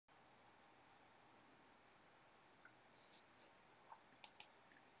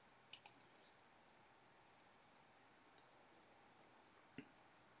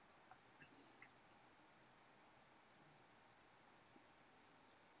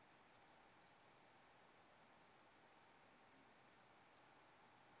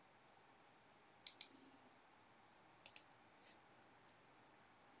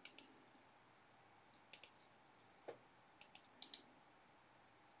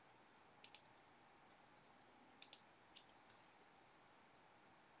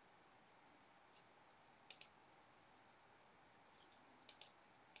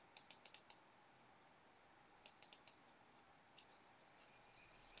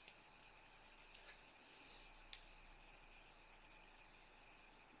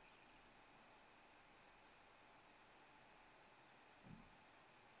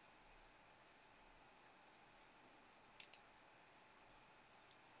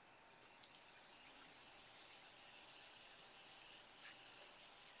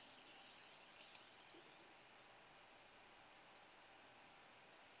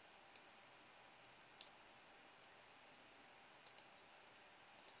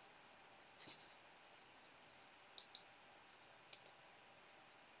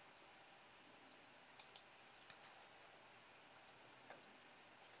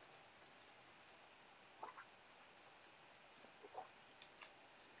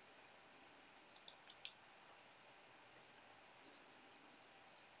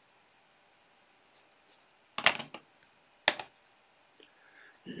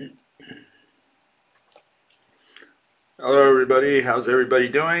Hello everybody, how's everybody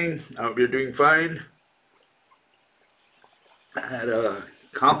doing? I hope you're doing fine. I had a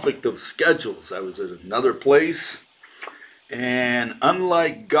conflict of schedules. I was at another place, and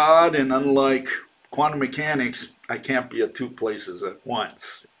unlike God and unlike quantum mechanics, I can't be at two places at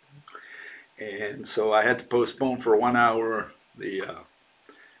once. And so I had to postpone for 1 hour the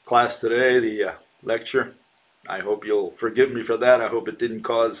class today, the lecture. I hope you'll forgive me for that. I hope it didn't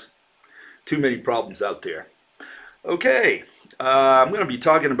cause too many problems out there. Okay, I'm going to be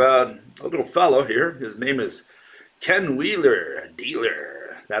talking about a little fellow here. His name is Ken Wheeler,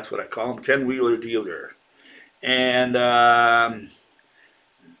 Dealer. That's what I call him, Ken Wheeler, Dealer. And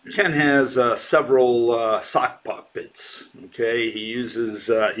Ken has several sock puppets. Okay, he's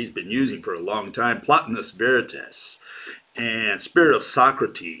been using for a long time Plotinus Veritas and Spirit of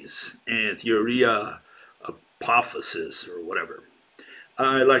Socrates and Theoria Apophasis or whatever.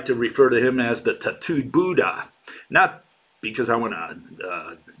 I like to refer to him as the tattooed Buddha, not because I want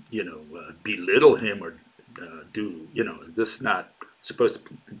to, belittle him or this is not supposed to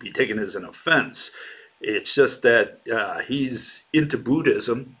be taken as an offense. It's just that he's into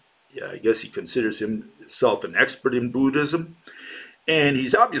Buddhism. Yeah, I guess he considers himself an expert in Buddhism. And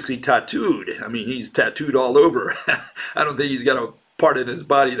he's obviously tattooed. I mean, he's tattooed all over. I don't think he's got a part in his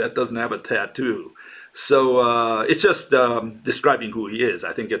body that doesn't have a tattoo. So it's just describing who he is.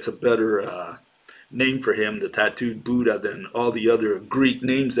 I think it's a better name for him, the tattooed Buddha, than all the other Greek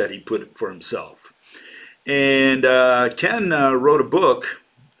names that he put for himself. And Ken wrote a book,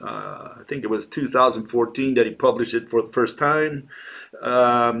 I think it was 2014 that he published it for the first time.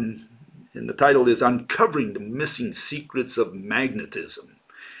 And the title is Uncovering the Missing Secrets of Magnetism.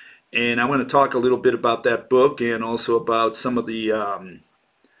 And I want to talk a little bit about that book and also about some of the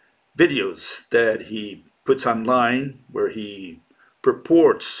videos that he puts online where he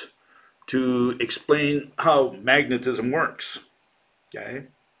purports to explain how magnetism works. Okay?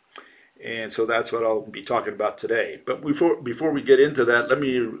 And so that's what I'll be talking about today. But before we get into that, let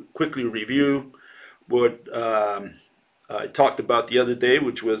me quickly review what I talked about the other day,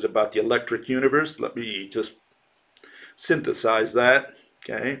 which was about the electric universe. Let me just synthesize that.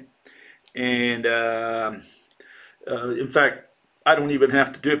 Okay? And in fact, I don't even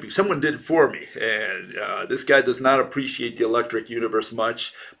have to do it because someone did it for me. And this guy does not appreciate the electric universe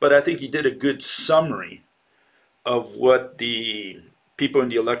much, but I think he did a good summary of what the people in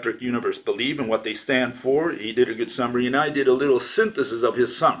the electric universe believe and what they stand for. He did a good summary, and I did a little synthesis of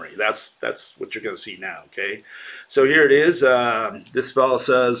his summary. That's what you're going to see now, okay? So here it is. This fellow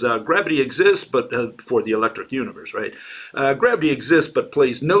says, gravity exists, but for the electric universe, right? Gravity exists, but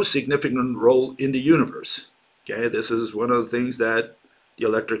plays no significant role in the universe. Okay, this is one of the things that the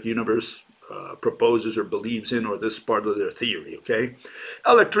electric universe proposes or believes in, or this is part of their theory, okay?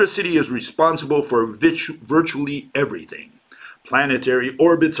 Electricity is responsible for virtually everything. Planetary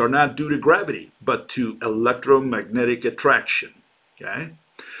orbits are not due to gravity, but to electromagnetic attraction, okay?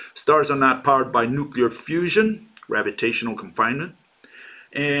 Stars are not powered by nuclear fusion, gravitational confinement,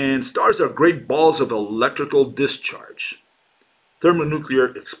 and stars are great balls of electrical discharge. Thermonuclear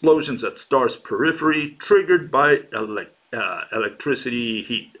explosions at stars' periphery triggered by electricity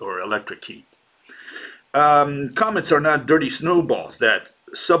heat or electric heat. Comets are not dirty snowballs that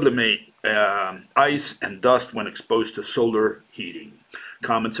sublimate ice and dust when exposed to solar heating.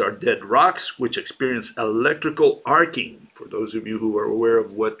 Comets are dead rocks which experience electrical arcing. For those of you who are aware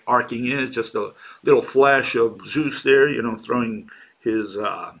of what arcing is, just a little flash of Zeus there, throwing his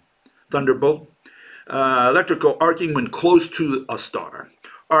thunderbolt. Electrical arcing when close to a star.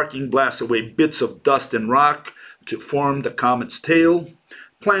 Arcing blasts away bits of dust and rock to form the comet's tail.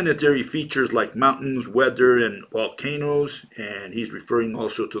 Planetary features like mountains, weather, and volcanoes, and he's referring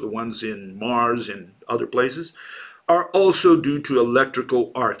also to the ones in Mars and other places, are also due to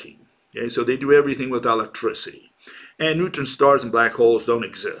electrical arcing. Okay, so they do everything with electricity. And neutron stars and black holes don't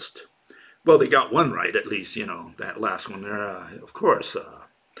exist. Well, they got one right, at least, that last one there, of course.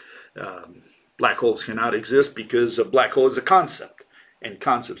 Black holes cannot exist because a black hole is a concept, and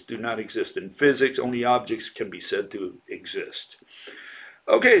concepts do not exist in physics. Only objects can be said to exist.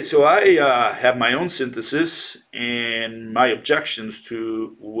 Okay, so I have my own synthesis and my objections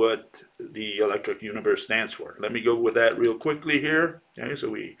to what the electric universe stands for. Let me go with that real quickly here, okay, so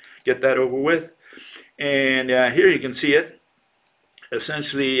we get that over with. And here you can see it.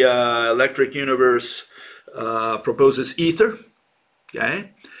 Essentially, electric universe proposes ether, okay?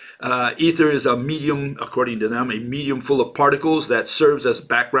 Ether is a medium, according to them, a medium full of particles that serves as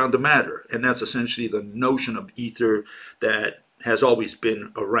background to matter. And that's essentially the notion of ether that has always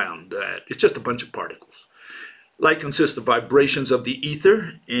been around. That it's just a bunch of particles. Light consists of vibrations of the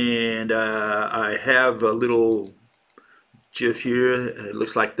ether, and I have a little GIF here. It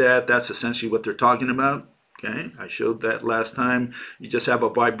looks like that. That's essentially what they're talking about. Okay, I showed that last time. You just have a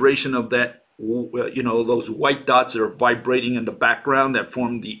vibration of that, you know, those white dots that are vibrating in the background that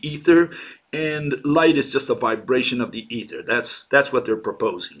form the ether, and light is just a vibration of the ether. That's what they're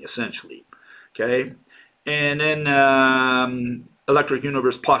proposing, essentially. Okay, and then Electric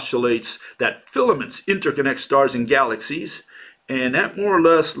Universe postulates that filaments interconnect stars and galaxies, and that more or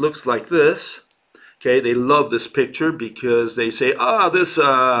less looks like this. Okay, they love this picture because they say, this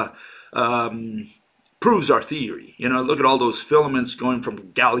proves our theory. You know, look at all those filaments going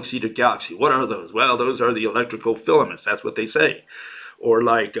from galaxy to galaxy. What are those? Well, those are the electrical filaments. That's what they say. Or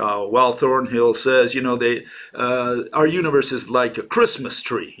like Thornhill says, you know, our universe is like a Christmas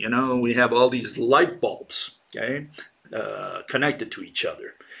tree. You know, we have all these light bulbs, okay, connected to each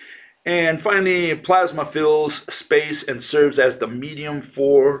other. And finally, plasma fills space and serves as the medium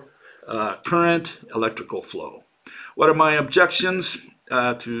for current electrical flow. What are my objections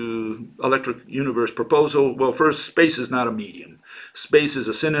to Electric Universe proposal? Well, first, space is not a medium. Space is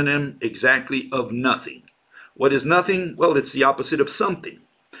a synonym exactly of nothing. What is nothing? Well, it's the opposite of something.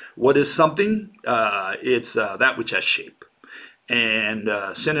 What is something? It's that which has shape. And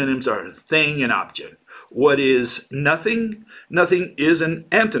synonyms are thing and object. What is nothing? Nothing is an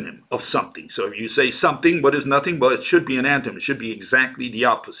antonym of something. So if you say something, what is nothing? Well, it should be an antonym. It should be exactly the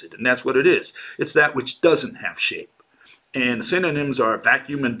opposite. And that's what it is. It's that which doesn't have shape. And synonyms are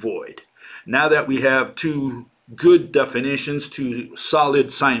vacuum and void. Now that we have two good definitions, two solid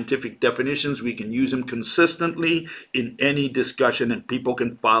scientific definitions, we can use them consistently in any discussion and people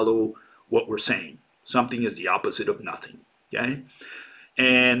can follow what we're saying. Something is the opposite of nothing. Okay?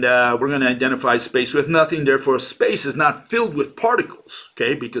 And we're going to identify space with nothing. Therefore, space is not filled with particles,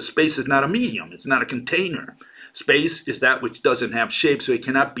 okay? Because space is not a medium. It's not a container. Space is that which doesn't have shape, so it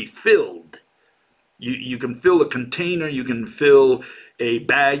cannot be filled. You can fill a container, you can fill a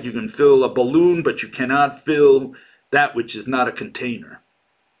bag, you can fill a balloon, but you cannot fill that which is not a container,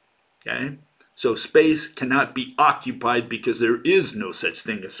 okay? So space cannot be occupied because there is no such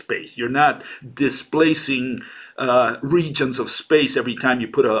thing as space. You're not displacing regions of space every time you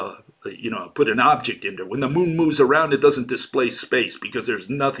put an object in there. When the moon moves around, it doesn't displace space because there's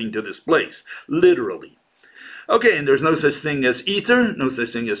nothing to displace, literally. Okay, and there's no such thing as ether, no such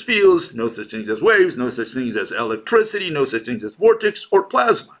thing as fields, no such thing as waves, no such thing as electricity, no such thing as vortex or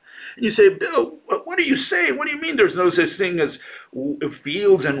plasma. And you say, Bill, what are you saying? What do you mean there's no such thing as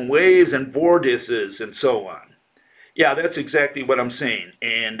fields and waves and vortices and so on? Yeah, that's exactly what I'm saying.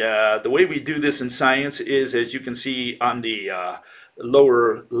 And the way we do this in science is, as you can see on the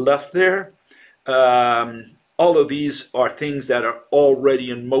lower left there, all of these are things that are already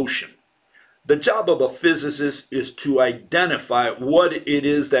in motion. The job of a physicist is to identify what it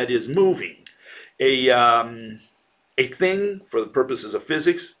is that is moving. A thing, for the purposes of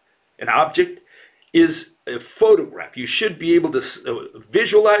physics, an object, is a photograph. You should be able to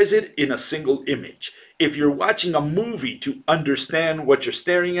visualize it in a single image. If you're watching a movie to understand what you're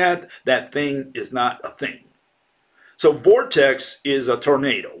staring at, that thing is not a thing. So vortex is a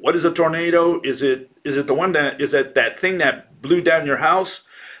tornado. What is a tornado? Is it the one that is that thing that blew down your house?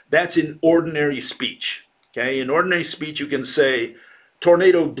 That's in ordinary speech. Okay, in ordinary speech you can say,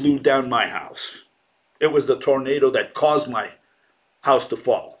 tornado blew down my house. It was the tornado that caused my house to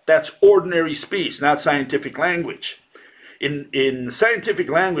fall. That's ordinary speech, not scientific language. In scientific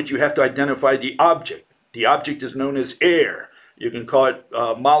language, you have to identify the object. The object is known as air. You can call it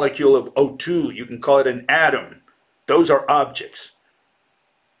a molecule of O2. You can call it an atom. Those are objects.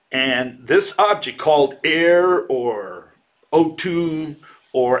 And this object called air or O2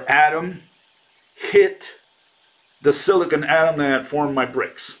 or atom hit the silicon atom that formed my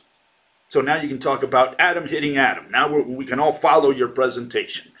bricks. So now you can talk about atom hitting atom. Now we can all follow your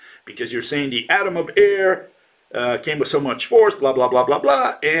presentation because you're saying the atom of air came with so much force, blah, blah, blah, blah,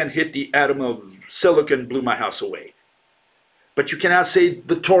 blah, and hit the atom of silicon, blew my house away. But you cannot say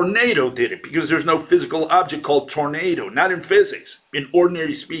the tornado did it because there's no physical object called tornado, not in physics, in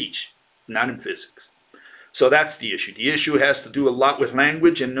ordinary speech, not in physics. So that's the issue. The issue has to do a lot with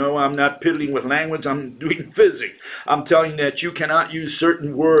language, and no, I'm not piddling with language, I'm doing physics. I'm telling you that you cannot use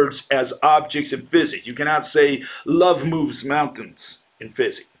certain words as objects in physics. You cannot say love moves mountains in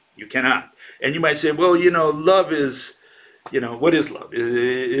physics. You cannot. And you might say, well, you know, love is, you know, what is love?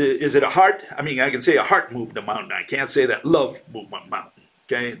 Is it a heart? I mean, I can say a heart moved a mountain. I can't say that love moved a mountain.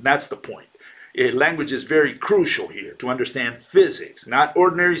 Okay, that's the point. Language is very crucial here to understand physics, not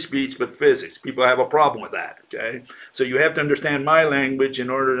ordinary speech, but physics. People have a problem with that, okay? So you have to understand my language in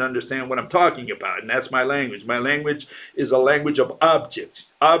order to understand what I'm talking about, and that's my language. My language is a language of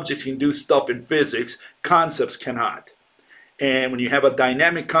objects. Objects can do stuff in physics, concepts cannot. And when you have a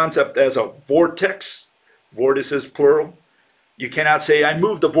dynamic concept as a vortex, vortices plural, you cannot say, I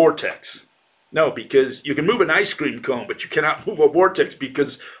moved the vortex. No, because you can move an ice cream cone, but you cannot move a vortex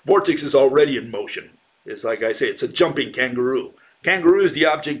because vortex is already in motion. It's like I say, it's a jumping kangaroo. Kangaroo is the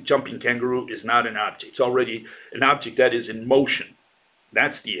object, jumping kangaroo is not an object. It's already an object that is in motion.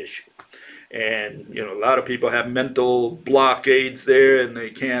 That's the issue. And, you know, a lot of people have mental blockades there and they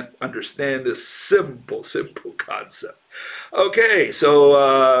can't understand this simple concept. Okay,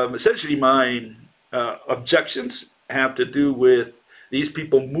 so essentially my objections have to do with these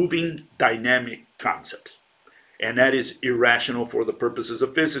people moving dynamic concepts. And that is irrational for the purposes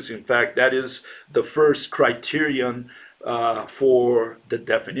of physics. In fact, that is the first criterion for the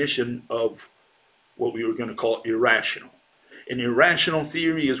definition of what we were going to call irrational. An irrational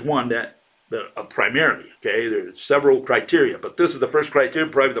theory is one that, primarily, okay, there's several criteria, but this is the first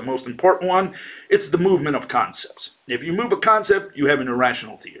criteria, probably the most important one. It's the movement of concepts. If you move a concept, you have an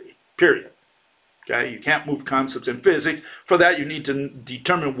irrational theory, period. Okay, you can't move concepts in physics. For that, you need to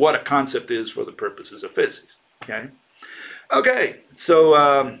determine what a concept is for the purposes of physics. Okay,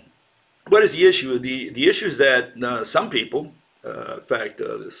 so what is the issue? The issue is that some people, in fact,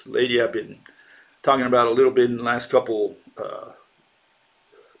 this lady I've been talking about a little bit in the last couple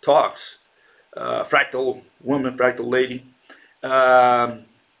talks, fractal woman, fractal lady,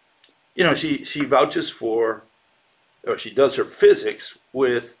 you know, she vouches for, or she does her physics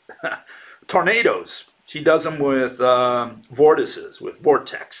with tornadoes. She does them with vortices, with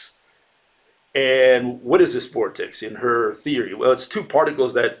vortex. And what is this vortex in her theory? Well, it's two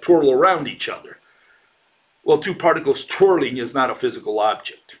particles that twirl around each other. Well, two particles twirling is not a physical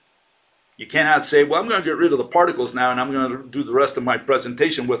object. You cannot say, well, I'm going to get rid of the particles now and I'm going to do the rest of my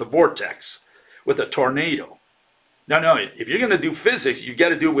presentation with a vortex, with a tornado. No, if you're going to do physics, you got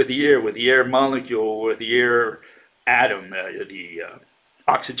to do it with the air molecule, with the air atom, the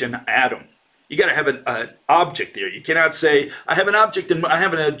oxygen atom. You got to have an object there. You cannot say, I have an object and I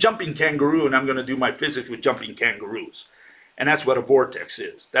have a jumping kangaroo and I'm going to do my physics with jumping kangaroos. And that's what a vortex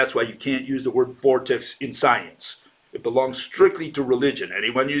is. That's why you can't use the word vortex in science. It belongs strictly to religion.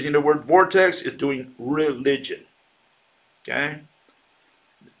 Anyone using the word vortex is doing religion. Okay?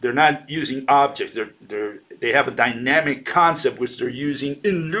 They're not using objects. They have a dynamic concept which they're using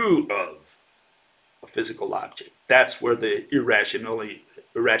in lieu of a physical object. That's where the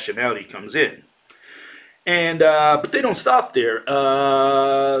irrationality comes in. And but they don't stop there.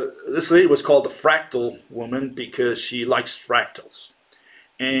 This lady was called the fractal woman because she likes fractals.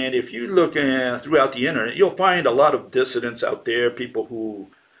 And if you look throughout the internet, you'll find a lot of dissidents out there, people who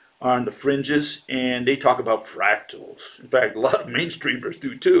are on the fringes, and they talk about fractals. In fact, a lot of mainstreamers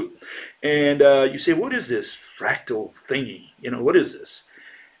do too. And you say, what is this fractal thingy? You know, what is this?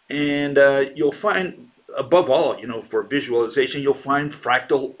 And you'll find, above all, you know, for visualization, you'll find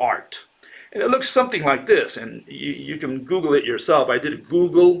fractal art. And it looks something like this, and you can Google it yourself. I did a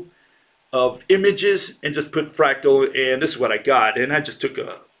Google of images and just put fractal, and this is what I got. And I just took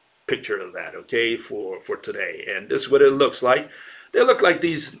a picture of that, okay, for today. And this is what it looks like. They look like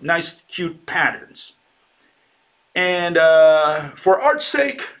these nice, cute patterns. And for art's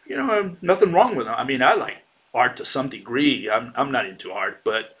sake, you know, nothing wrong with them. I mean, I like art to some degree. I'm not into art,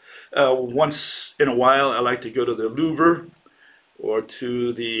 but once in a while, I like to go to the Louvre or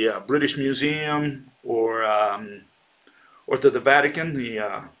to the British Museum or to the Vatican,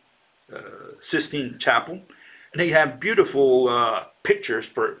 the Sistine Chapel. And they have beautiful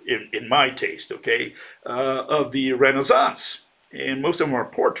pictures, in my taste, okay, of the Renaissance. And most of them are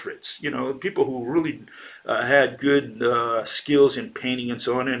portraits, you know, people who really had good skills in painting and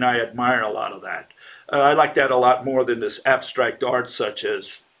so on, and I admire a lot of that. I like that a lot more than this abstract art such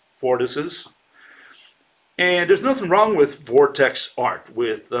as vortices. And there's nothing wrong with vortex art,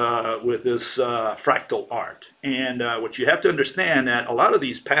 with this fractal art. And what you have to understand that a lot of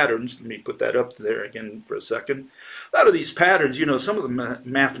these patterns, let me put that up there again for a second. A lot of these patterns, you know, some of the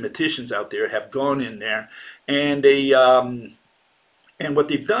mathematicians out there have gone in there and they, and what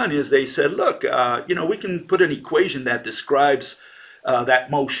they've done is they said, look, you know, we can put an equation that describes that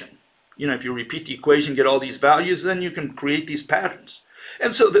motion. You know, if you repeat the equation, get all these values, then you can create these patterns.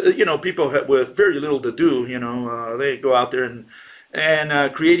 And so, you know, people with very little to do, you know, they go out there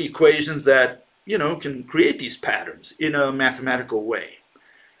and create equations that, you know, can create these patterns in a mathematical way.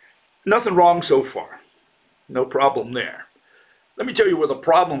 Nothing wrong so far. No problem there. Let me tell you where the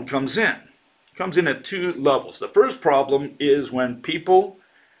problem comes in. comes in at two levels. The first problem is when people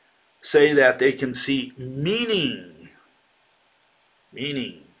say that they can see meaning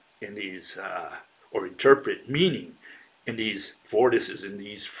in these, or interpret meaning in these vortices, in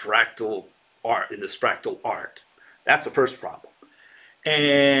these fractal art, in this fractal art. That's the first problem.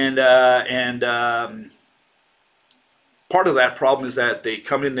 And part of that problem is that they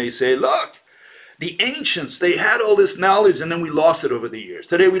come in and they say, look, the ancients, they had all this knowledge and then we lost it over the years.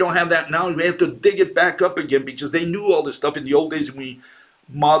 Today we don't have that knowledge. We have to dig it back up again because they knew all this stuff in the old days. And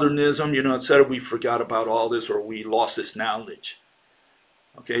modernism, you know, etc., we forgot about all this, or we lost this knowledge.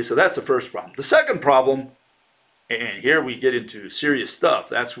 Okay, so that's the first problem. The second problem, and here we get into serious stuff,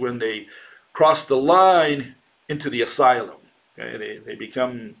 that's when they cross the line into the asylum. Okay,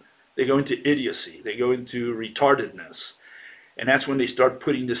 they go into idiocy, they go into retardedness. And that's when they start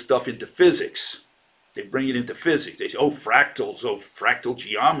putting this stuff into physics. They bring it into physics. They say, oh, fractals, oh, fractal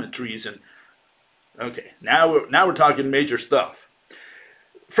geometries. And okay, now we're talking major stuff.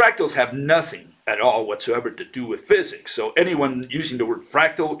 Fractals have nothing at all whatsoever to do with physics. So anyone using the word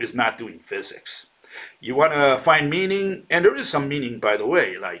fractal is not doing physics. You want to find meaning, and there is some meaning, by the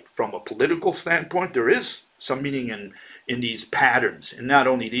way, like from a political standpoint, there is some meaning in these patterns. And not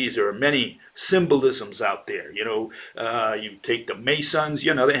only these, there are many symbolisms out there. You know, you take the Masons,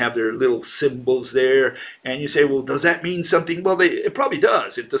 you know, they have their little symbols there, and you say, well, does that mean something? Well, it probably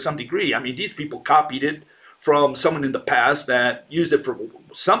does, to some degree. I mean, these people copied it from someone in the past that used it for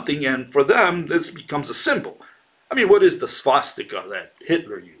something, and for them, this becomes a symbol. I mean, what is the swastika that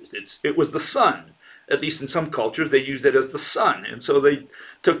Hitler used? It was the sun. At least in some cultures, they used it as the sun, and so they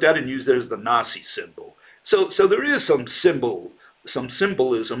took that and used it as the Nazi symbol. So there is some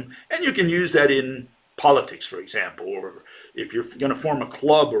symbolism, and you can use that in politics, for example, or if you're going to form a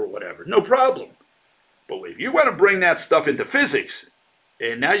club or whatever, no problem. But if you want to bring that stuff into physics,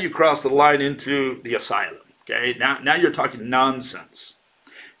 and now you cross the line into the asylum, okay? Now you're talking nonsense,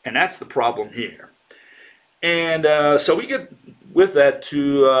 and that's the problem here. And so we get with that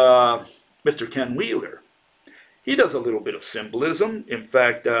to Mr. Ken Wheeler. He does a little bit of symbolism. In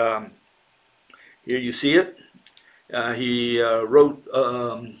fact, here you see it. He wrote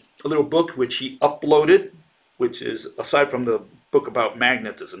a little book which he uploaded, which is, aside from the book about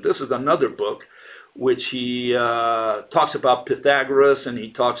magnetism, this is another book which he talks about Pythagoras, and he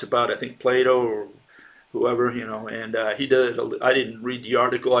talks about, I think, Plato or whoever, you know, and he did. I didn't read the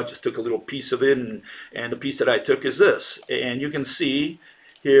article, I just took a little piece of it, and the piece that I took is this. And you can see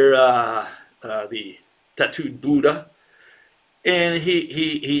here the tattooed Buddha. And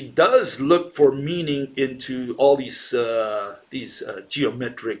he does look for meaning into all these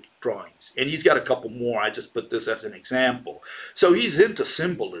geometric drawings, and he's got a couple more. I just put this as an example. So he's into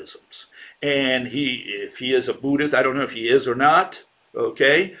symbolisms, and if he is a Buddhist, I don't know if he is or not.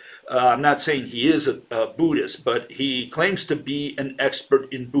 Okay, I'm not saying he is a Buddhist, but he claims to be an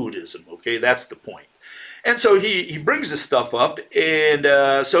expert in Buddhism. Okay, that's the point. And so he brings this stuff up, and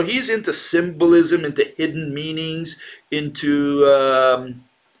so he's into symbolism, into hidden meanings, into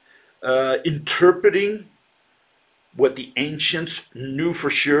interpreting what the ancients knew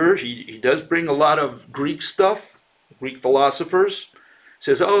for sure. He does bring a lot of Greek stuff, Greek philosophers.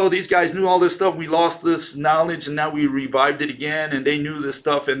 Says, oh, these guys knew all this stuff, we lost this knowledge, and now we revived it again, and they knew this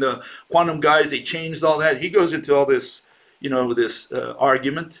stuff, and the quantum guys, they changed all that. He goes into all this, you know, this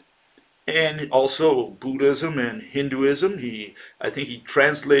argument. And also Buddhism and Hinduism. I think he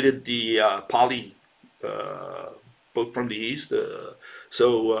translated the Pali book from the East.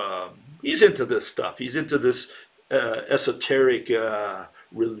 So he's into this stuff. He's into this esoteric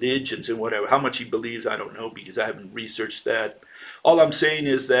religions and whatever. How much he believes, I don't know, because I haven't researched that. All I'm saying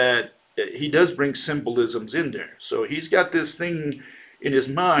is that he does bring symbolisms in there. So he's got this thing in his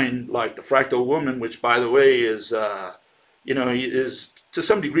mind, like the fractal woman, which, by the way, is... you know, he is to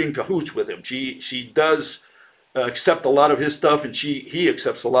some degree in cahoots with him. She does accept a lot of his stuff, and he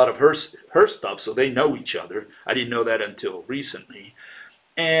accepts a lot of her stuff, so they know each other. I didn't know that until recently.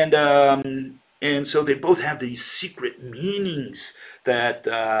 And so they both have these secret meanings that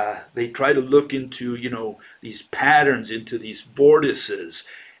they try to look into, you know, these patterns, into these vortices.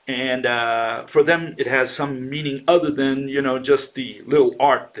 And for them, it has some meaning other than, you know, just the little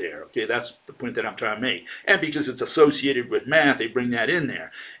art there. Okay, that's the point that I'm trying to make. And because it's associated with math, they bring that in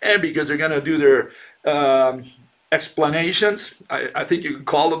there. And because they're going to do their explanations, I think you can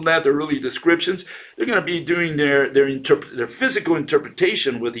call them that, they're really descriptions. They're going to be doing their physical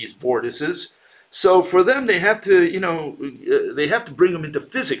interpretation with these vortices. So for them, they have to, you know, they have to bring them into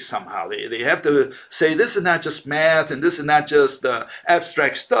physics somehow. They have to say, this is not just math, and this is not just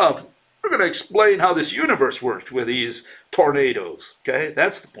abstract stuff. We're going to explain how this universe works with these tornadoes. Okay,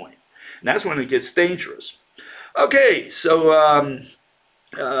 that's the point. And that's when it gets dangerous. Okay, so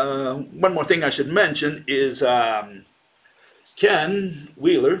one more thing I should mention is Ken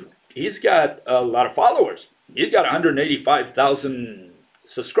Wheeler. He's got a lot of followers. He's got 185,000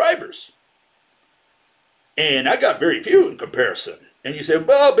 subscribers. And I got very few in comparison. And you say,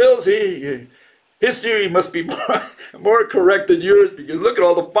 well, Bill, see, his theory must be more correct than yours because look at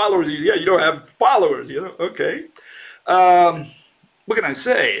all the followers he's got. You don't have followers, you know? Okay. What can I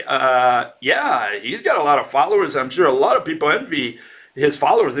say? Yeah, he's got a lot of followers. I'm sure a lot of people envy his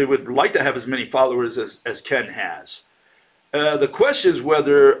followers. They would like to have as many followers as Ken has. The question is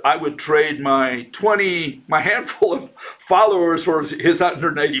whether I would trade my handful of followers for his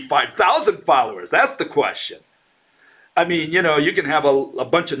 185,000 followers. That's the question. I mean, you know, you can have a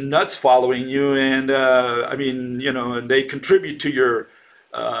bunch of nuts following you, and I mean, you know, and they contribute to your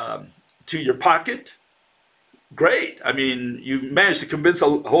pocket. Great. I mean, you managed to convince a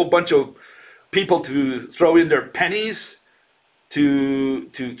whole bunch of people to throw in their pennies to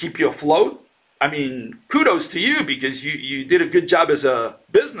keep you afloat. I mean, kudos to you because you did a good job as a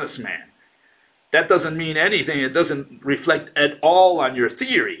businessman. That doesn't mean anything. It doesn't reflect at all on your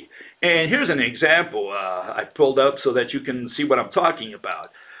theory. And here's an example I pulled up so that you can see what I'm talking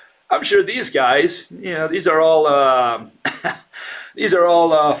about. I'm sure these guys, you know, these are all these are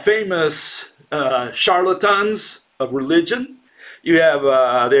all famous charlatans of religion. You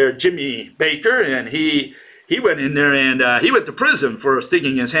have there Jimmy Baker, and he went in there and he went to prison for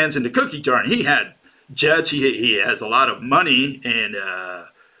sticking his hands in the cookie jar. And he had jets. He has a lot of money, and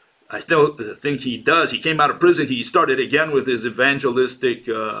I still think he does. He came out of prison. He started again with his evangelistic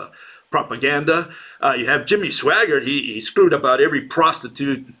propaganda. You have Jimmy Swaggart. He screwed about every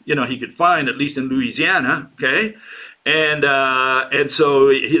prostitute he could find, at least in Louisiana. Okay, and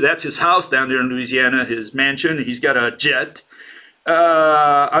so that's his house down there in Louisiana, his mansion. He's got a jet.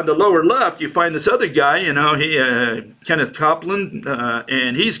 On the lower left, you find this other guy, Kenneth Copeland,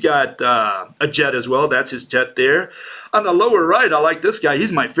 and he's got a jet as well. That's his jet there. On the lower right, I like this guy.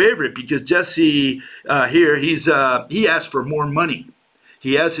 He's my favorite because Jesse here, he asked for more money.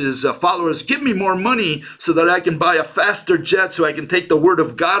 He asks his followers, give me more money so that I can buy a faster jet so I can take the word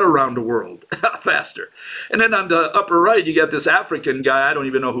of God around the world faster. And then on the upper right, you got this African guy. I don't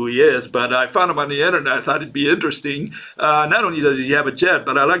even know who he is, but I found him on the internet. I thought it'd be interesting. Not only does he have a jet,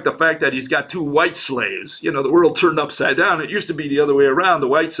 but I like the fact that he's got two white slaves. You know, the world turned upside down. It used to be the other way around. The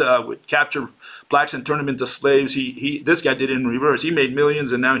whites would capture blacks and turn them into slaves. This guy did it in reverse. He made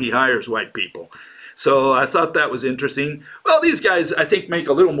millions, and now he hires white people. So I thought that was interesting. Well, these guys, I think, make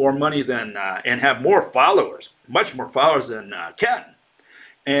a little more money than and have more followers, much more followers than Ken.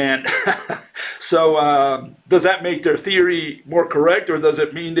 And so does that make their theory more correct, or does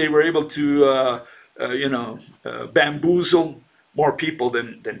it mean they were able to, bamboozle more people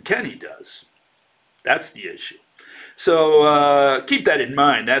than Kenny does? That's the issue. So keep that in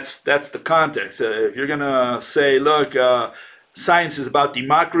mind. That's the context. If you're going to say, look, science is about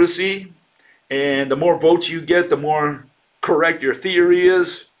democracy, and the more votes you get, the more correct your theory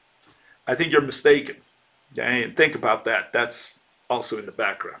is, I think you're mistaken. Okay? And think about that. That's also in the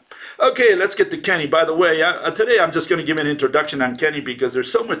background. Okay, let's get to Kenny. By the way, today I'm just going to give an introduction on Kenny because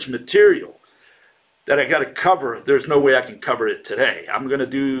there's so much material that I got to cover. There's no way I can cover it today. I'm going to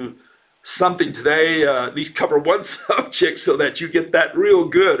do something today, at least cover one subject so that you get that real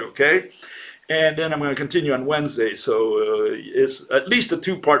good, okay? And then I'm going to continue on Wednesday. So it's at least a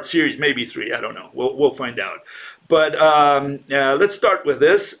two-part series, maybe three. I don't know. We'll find out. But let's start with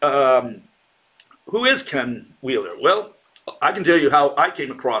this. Who is Ken Wheeler? Well, I can tell you how I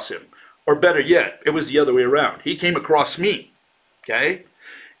came across him. Or better yet, it was the other way around. He came across me. Okay?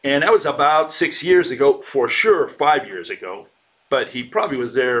 And that was about 6 years ago, for sure 5 years ago. But he probably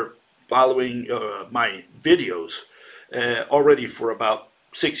was there following my videos already for about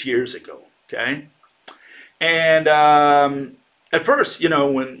 6 years ago. Okay, and at first,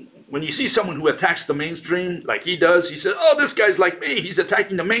 when you see someone who attacks the mainstream like he does, he says, "Oh, this guy's like me. He's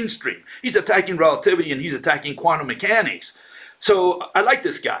attacking the mainstream. He's attacking relativity, and he's attacking quantum mechanics." So I like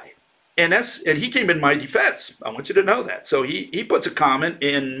this guy, and he came in my defense. I want you to know that. So he puts a comment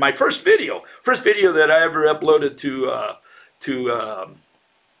in my first video that I ever uploaded to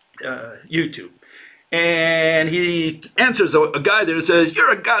YouTube. And he answers a guy there and says,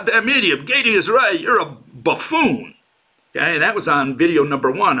 "You're a goddamn idiot. Gady is right. You're a buffoon." Okay, and that was on video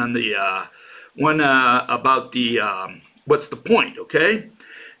number 1 on the one about the what's the point? Okay.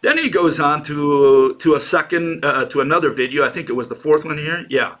 Then he goes on to a second to another video. I think it was the 4th one here.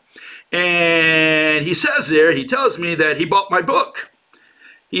 Yeah, and he says there, he tells me that he bought my book.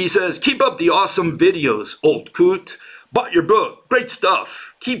 He says, "Keep up the awesome videos, old coot. Bought your book. Great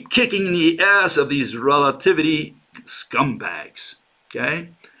stuff. Keep kicking the ass of these relativity scumbags. Okay?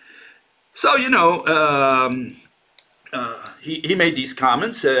 So, you know, he made these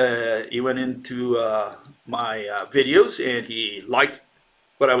comments. He went into my videos and he liked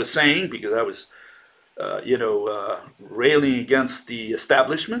what I was saying because I was, railing against the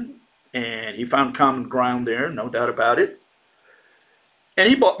establishment. And he found common ground there, no doubt about it. And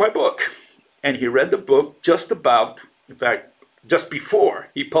he bought my book. And he read the book just about, in fact, just before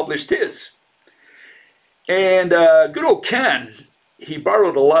he published his. And good old Ken, he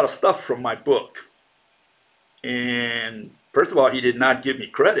borrowed a lot of stuff from my book. And first of all, he did not give me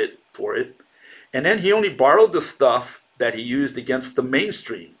credit for it. And then he only borrowed the stuff that he used against the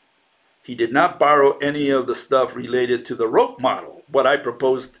mainstream. He did not borrow any of the stuff related to the rope model, what I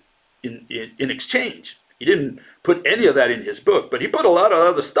proposed in exchange. He didn't put any of that in his book, but he put a lot of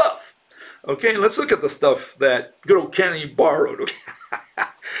other stuff. Okay, let's look at the stuff that good old Kenny borrowed.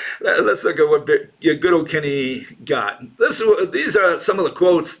 Let's look at what good old Kenny got. These are some of the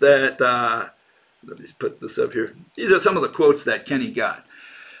quotes that, let me put this up here. These are some of the quotes that Kenny got.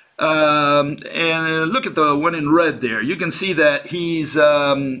 And look at the one in red there. You can see that he's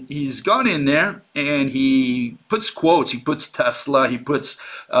gone in there and he puts quotes. He puts Tesla, he puts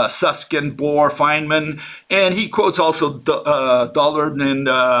Susskind, Bohr, Feynman, and he quotes also Dollard and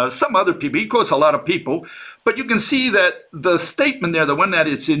some other people. He quotes a lot of people, but you can see that the statement there, the one that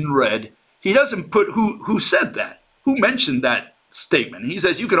it's in red, he doesn't put who said that, who mentioned that statement. He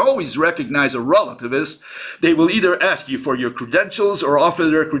says you can always recognize a relativist. They will either ask you for your credentials or offer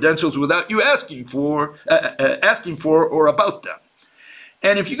their credentials without you asking for or about them.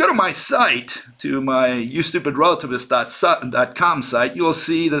 And if you go to my site, to my youstupidrelativist.com site, you'll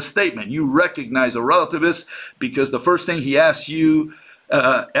see the statement. You recognize a relativist because the first thing he asks you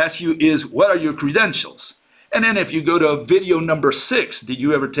is, what are your credentials? And then if you go to video number 6, did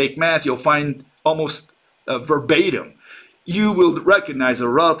you ever take math? You'll find almost verbatim. You will recognize a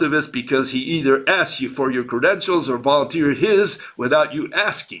relativist because he either asks you for your credentials or volunteer his without you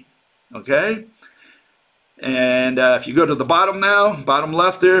asking. Okay? And if you go to the bottom now, bottom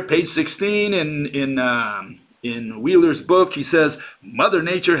left there, page 16 in Wheeler's book, he says, Mother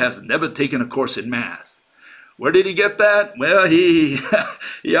Nature has never taken a course in math. Where did he get that? Well, he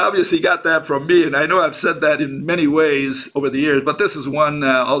obviously got that from me, and I know I've said that in many ways over the years, but this is one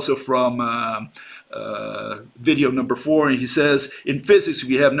also from video number 4, and he says, in physics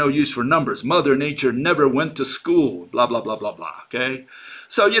we have no use for numbers. Mother Nature never went to school, blah, blah, blah, blah, blah, okay?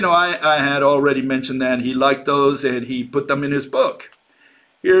 So, you know, I had already mentioned that he liked those and he put them in his book.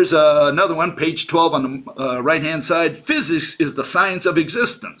 Here's another one, page 12 on the right-hand side. Physics is the science of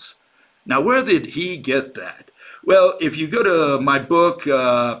existence. Now, where did he get that? Well, if you go to my book,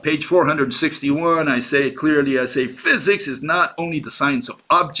 page 461, I say it clearly, I say physics is not only the science of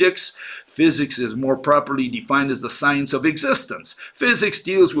objects, physics is more properly defined as the science of existence. Physics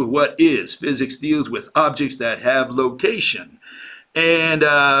deals with what is. Physics deals with objects that have location. And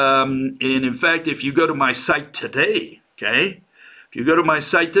in fact, if you go to my site today, okay, if you go to my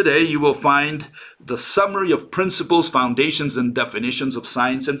site today, you will find the summary of principles, foundations, and definitions of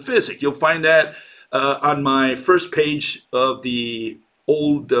science and physics. You'll find that on my first page of the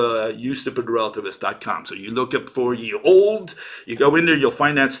old youstupidrelativist.com. So you look up for you old, you go in there, you'll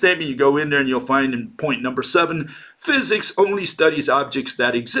find that statement, you go in there and you'll find in point number 7, physics only studies objects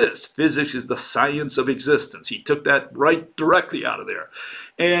that exist. Physics is the science of existence. He took that right directly out of there.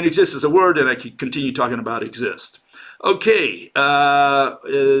 And exist is a word, and I could continue talking about exist. Okay,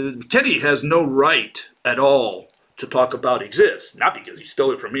 Kenny has no right at all to talk about exist. Not because he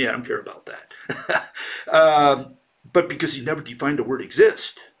stole it from me, I don't care about that. But because he never defined the word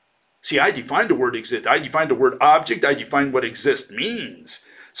exist. See, I defined the word exist. I defined the word object. I defined what exist means.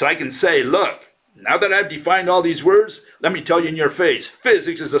 So I can say, look, now that I've defined all these words, let me tell you in your face,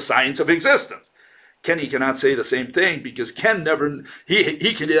 physics is the science of existence. Kenny cannot say the same thing because Ken never,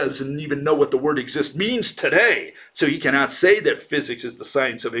 he doesn't even know what the word exist means today. So he cannot say that physics is the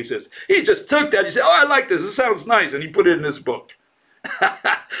science of existence. He just took that, he said, oh, I like this, it sounds nice, and he put it in his book.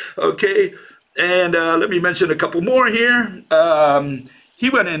 Okay, and let me mention a couple more here. He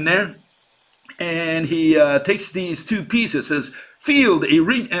went in there and he takes these two pieces, says, field, a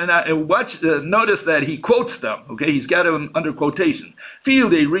region, and notice that he quotes them, okay? He's got them under quotation.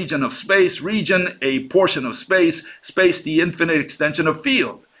 Field, a region of space, region, a portion of space, space, the infinite extension of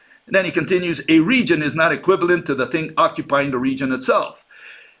field. And then he continues, a region is not equivalent to the thing occupying the region itself.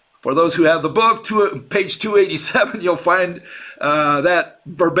 For those who have the book, page 287, you'll find that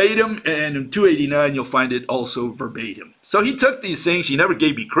verbatim, and in 289, you'll find it also verbatim. So he took these things, he never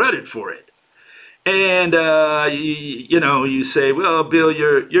gave me credit for it. And you know, you say, well, Bill,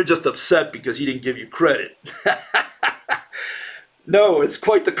 you're just upset because he didn't give you credit. No, it's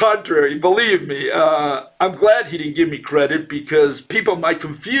quite the contrary. Believe me. I'm glad he didn't give me credit because people might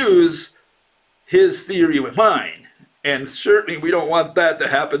confuse his theory with mine. And certainly we don't want that to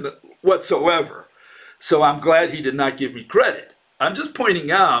happen whatsoever. So I'm glad he did not give me credit. I'm just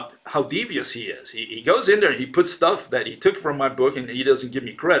pointing out how devious he is. He goes in there and he puts stuff that he took from my book and he doesn't give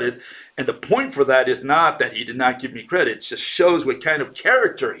me credit. And the point for that is not that he did not give me credit. It just shows what kind of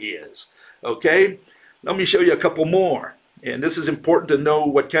character he is. Okay? Let me show you a couple more. And this is important to know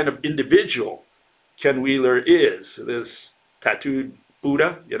what kind of individual Ken Wheeler is. This tattooed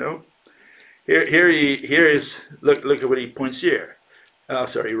Buddha, you know. Here is, look at what he points here. Oh,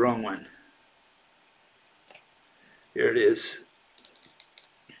 sorry, wrong one. Here it is.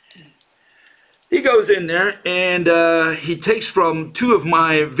 He goes in there and he takes from 2 of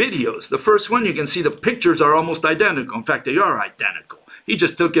my videos. The first one, you can see the pictures are almost identical. In fact, they are identical. He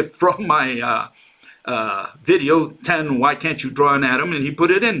just took it from my video 10, Why Can't You Draw an Atom, and he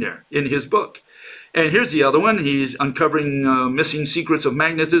put it in there in his book. And here's the other one. He's uncovering missing secrets of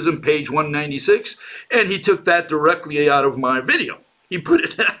magnetism, page 196, and he took that directly out of my video. He put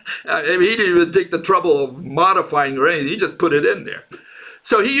it, I mean, he didn't even take the trouble of modifying or anything. He just put it in there.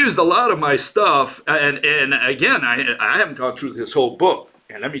 So he used a lot of my stuff, and again, I haven't gone through this whole book,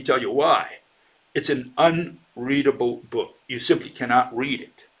 and let me tell you why. It's an unreadable book. You simply cannot read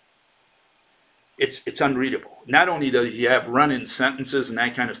it. It's unreadable. Not only does he have run-in sentences and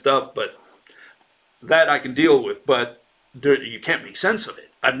that kind of stuff, but that I can deal with, but you can't make sense of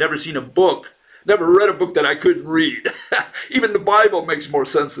it. I've never seen a book, never read a book that I couldn't read. Even the Bible makes more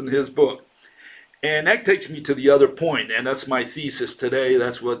sense than his book. And that takes me to the other point, and that's my thesis today.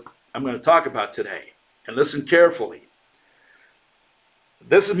 That's what I'm going to talk about today. And listen carefully.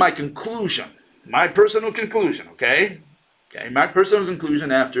 This is my conclusion, my personal conclusion, okay? Okay, my personal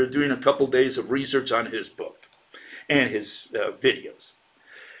conclusion after doing a couple days of research on his book and his videos.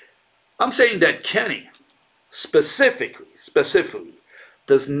 I'm saying that Kenny specifically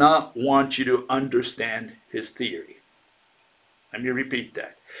does not want you to understand his theory. Let me repeat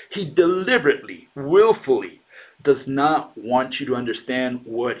that. He deliberately, willfully does not want you to understand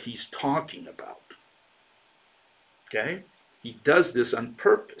what he's talking about. Okay? He does this on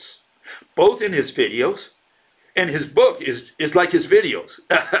purpose, both in his videos, and his book is like his videos.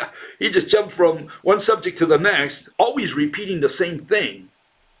 He just jumped from one subject to the next, always repeating the same thing.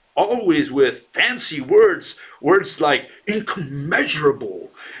 Always with fancy words like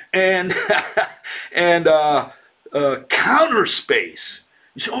incommensurable and counter space.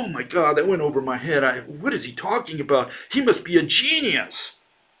 You say, oh my God, that went over my head. What is he talking about? He must be a genius.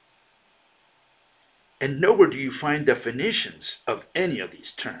 And nowhere do you find definitions of any of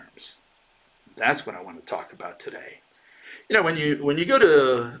these terms. That's what I want to talk about today. You know, when you go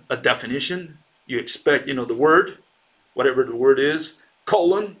to a definition, you expect, you know, the word, whatever the word is,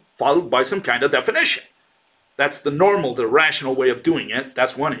 colon, followed by some kind of definition. That's the normal, the rational way of doing it.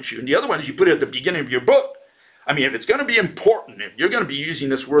 That's one issue. And the other one is you put it at the beginning of your book. I mean, if it's going to be important, if you're going to be using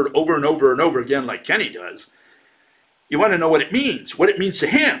this word over and over and over again like Kenny does, you want to know what it means to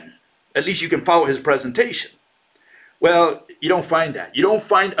him. At least you can follow his presentation. Well, you don't find that. You don't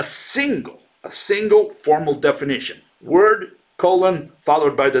find a single formal definition. Word, colon,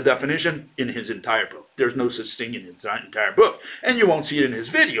 followed by the definition in his entire book. There's no such thing in his entire book. And you won't see it in his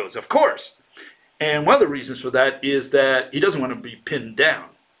videos, of course. And one of the reasons for that is that he doesn't want to be pinned down.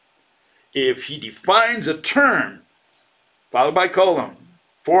 If he defines a term, followed by colon,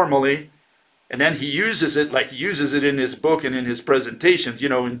 formally, and then he uses it like he uses it in his book and in his presentations, you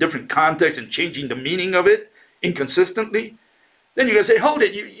know, in different contexts and changing the meaning of it inconsistently, then you're going to say, hold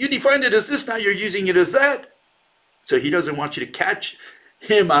it, you defined it as this, now you're using it as that. So he doesn't want you to catch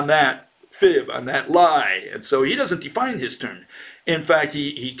him on that fib, on that lie. And so he doesn't define his term. In fact,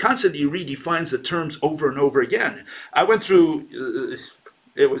 he constantly redefines the terms over and over again. I went through,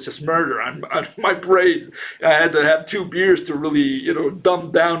 it was just murder on my brain. I had to have 2 beers to really, you know,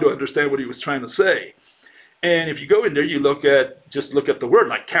 dumb down to understand what he was trying to say. And if you go in there, you just look at the word,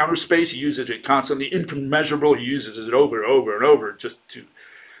 like counter space, he uses it constantly. Incommensurable, he uses it over and over and over, just to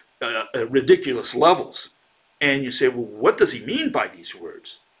ridiculous levels. And you say, well, what does he mean by these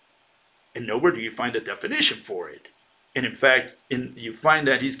words? And nowhere do you find a definition for it. And in fact, you find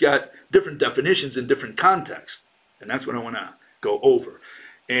that he's got different definitions in different contexts. And that's what I want to go over.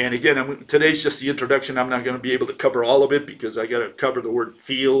 And again, today's just the introduction. I'm not going to be able to cover all of it because I got to cover the word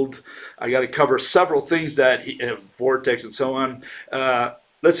field. I got to cover several things that vortex and so on.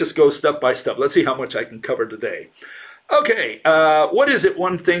 Let's just go step by step. Let's see how much I can cover today. Okay, what is it?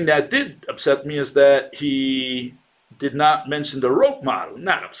 One thing that did upset me is that he did not mention the rope model.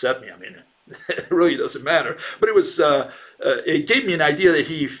 Not upset me. I mean, it really doesn't matter. But it gave me an idea that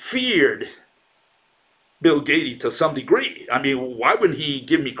he feared Bill Gates to some degree. I mean, why wouldn't he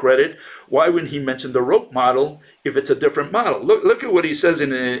give me credit? Why wouldn't he mention the rope model if it's a different model? Look at what he says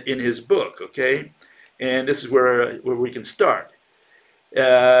in his book, okay? And this is where we can start.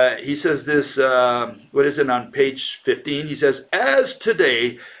 He says this, what is it, on page 15? He says, as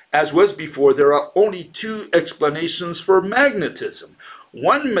today, as was before, there are only two explanations for magnetism.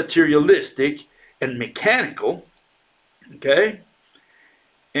 One materialistic and mechanical, okay?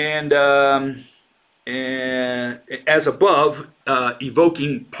 And as above,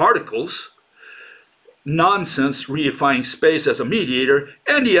 evoking particles, nonsense, redefining space as a mediator,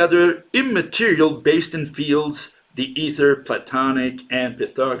 and the other immaterial, based in fields, the ether, Platonic, and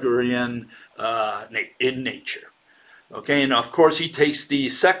Pythagorean in nature. Okay, and of course he takes the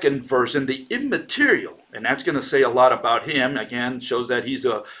second version, the immaterial, and that's going to say a lot about him. Again, shows that he's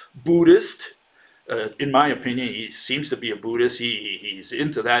a Buddhist. In my opinion, he seems to be a Buddhist. He's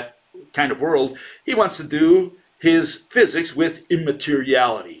into that kind of world. He wants to do his physics with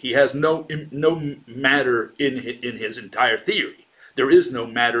immateriality. He has no matter in his entire theory. There is no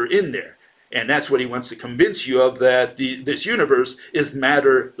matter in there. And that's what he wants to convince you of, that this universe is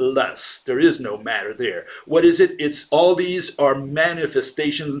matterless. There is no matter there. What is it? It's all these are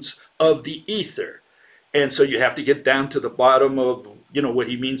manifestations of the ether. And so you have to get down to the bottom of, what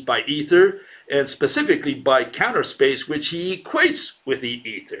he means by ether, and specifically by counter space, which he equates with the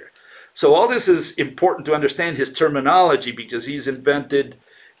ether. So all this is important to understand his terminology, because he's invented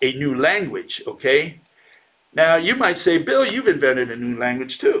a new language, okay? Now, you might say, Bill, you've invented a new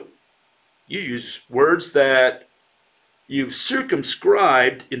language too. You use words that you've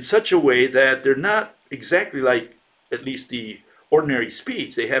circumscribed in such a way that they're not exactly like, at least the ordinary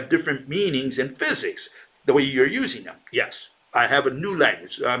speech. They have different meanings in physics, the way you're using them. Yes, I have a new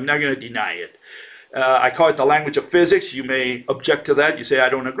language. I'm not going to deny it. I call it the language of physics. You may object to that. You say, I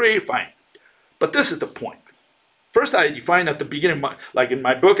don't agree. Fine. But this is the point. First, I define at the beginning, like in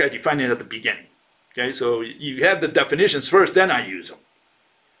my book, I define it at the beginning. Okay, so you have the definitions first, then I use them.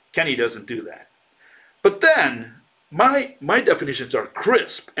 Kenny doesn't do that. But then, my definitions are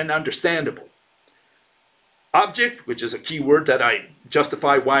crisp and understandable. Object, which is a key word that I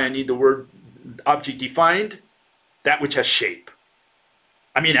justify why I need the word object defined, that which has shape.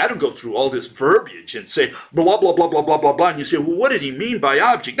 I mean, I don't go through all this verbiage and say blah, blah, blah, blah, blah, blah, blah, and you say, well, what did he mean by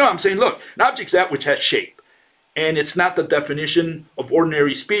object? No, I'm saying, look, an object's that which has shape. And it's not the definition of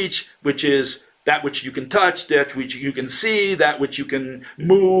ordinary speech, which is that which you can touch, that which you can see, that which you can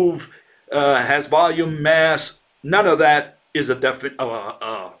move, has volume, mass. None of that is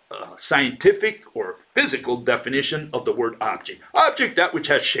a scientific or physical definition of the word object. Object, that which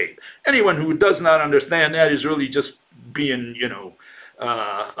has shape. Anyone who does not understand that is really just being,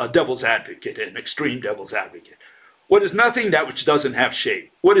 a devil's advocate, an extreme devil's advocate. What is nothing? That which doesn't have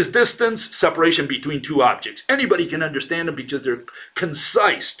shape. What is distance? Separation between two objects. Anybody can understand them because they're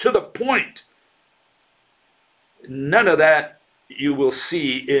concise, to the point. None of that you will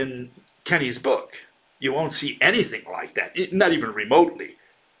see in Kenny's book. You won't see anything like that, not even remotely.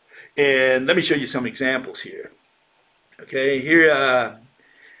 And let me show you some examples here. Okay, here,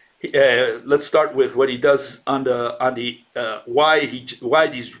 let's start with what he does on the why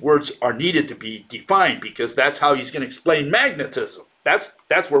these words are needed to be defined, because that's how he's going to explain magnetism. That's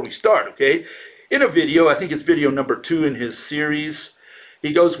where we start. Okay, in a video, I think it's video number 2 in his series.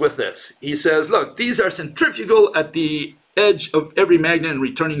 He goes with this. He says, look, these are centrifugal at the edge of every magnet and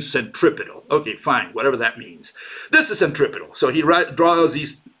returning centripetal. Okay, fine, whatever that means. This is centripetal. So he draws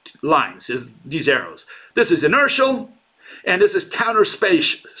these lines, these arrows. This is inertial, and this is counter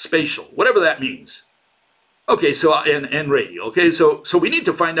spatial, whatever that means. Okay, so, and radial. Okay, so we need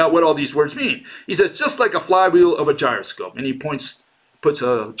to find out what all these words mean. He says, just like a flywheel of a gyroscope, and he puts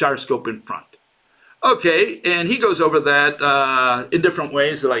a gyroscope in front. Okay, and he goes over that in different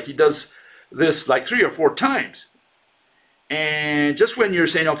ways, like he does this like 3 or 4 times. And just when you're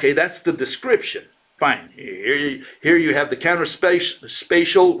saying, okay, that's the description, fine. Here you have the counter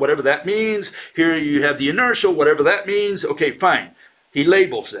spatial, whatever that means. Here you have the inertial, whatever that means. Okay, fine. He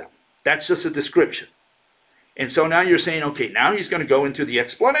labels them. That's just a description. And so now you're saying, okay, now he's going to go into the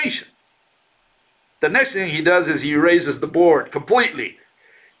explanation. The next thing he does is he erases the board completely.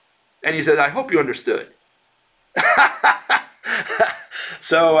 And he says, I hope you understood.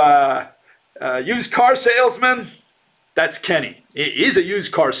 So, used car salesman, that's Kenny. He's a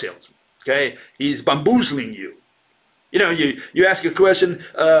used car salesman, okay? He's bamboozling you. You know, you ask a question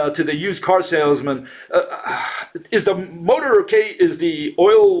to the used car salesman, is the motor okay? Is the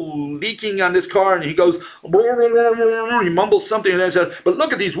oil leaking on this car? And he goes, he mumbles something and then says, but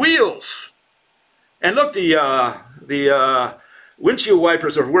look at these wheels. And look, the windshield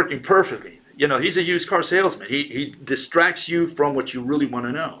wipers are working perfectly. You know, he's a used car salesman. He distracts you from what you really want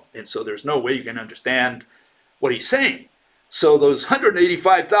to know. And so there's no way you can understand what he's saying. So those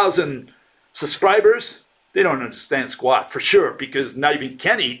 185,000 subscribers, they don't understand squat for sure, because not even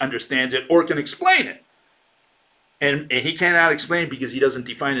Kenny understands it or can explain it. And he cannot explain because he doesn't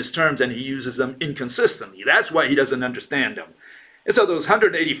define his terms and he uses them inconsistently. That's why he doesn't understand them. And so those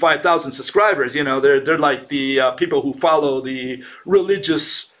 185,000 subscribers, you know, they're like the people who follow the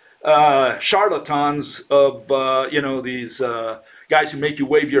religious charlatans of, you know, these guys who make you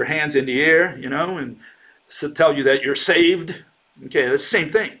wave your hands in the air, you know, and tell you that you're saved. Okay, that's the same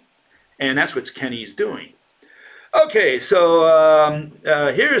thing. And that's what Kenny's doing. Okay, so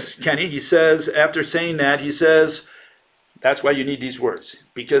here's Kenny. He says, after saying that, he says, that's why you need these words.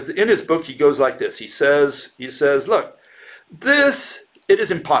 Because in his book, he goes like this. He says, look, it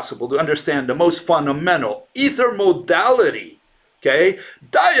is impossible to understand the most fundamental ether modality, okay?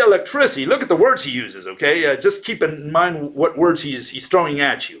 Dielectricity, look at the words he uses, okay? Just keep in mind what words he's throwing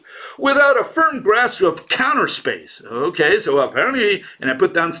at you. Without a firm grasp of counter space, okay? So apparently, and I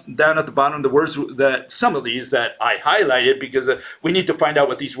put down at the bottom the words that, some of these that I highlighted, because we need to find out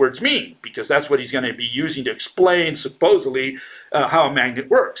what these words mean, because that's what he's going to be using to explain, supposedly, how a magnet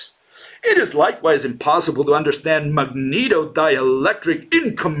works. It is likewise impossible to understand magnetodielectric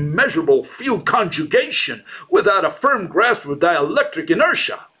incommensurable field conjugation without a firm grasp of dielectric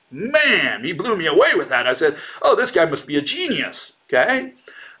inertia. Man, he blew me away with that. I said, oh, this guy must be a genius, okay?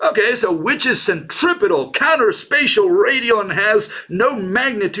 Okay, so which is centripetal, counterspatial, radial, and has no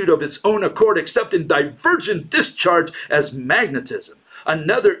magnitude of its own accord except in divergent discharge as magnetism.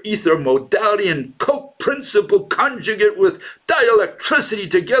 Another ether modality and co-principal conjugate with dielectricity,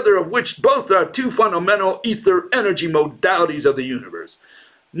 together of which both are two fundamental ether energy modalities of the universe.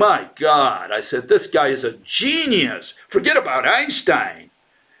 My God, I said, this guy is a genius. Forget about Einstein.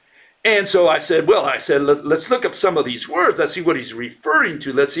 And so I said, let's look up some of these words. Let's see what he's referring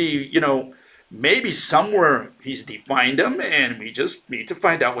to. Let's see, you know, maybe somewhere he's defined them and we just need to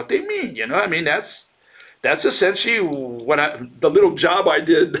find out what they mean. You know, I mean, that's essentially what the little job I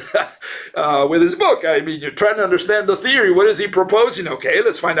did with his book. I mean, you're trying to understand the theory. What is he proposing? Okay,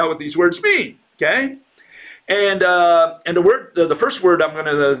 let's find out what these words mean. Okay, and the first word I'm going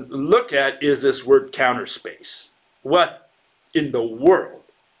to look at is this word counter space. What in the world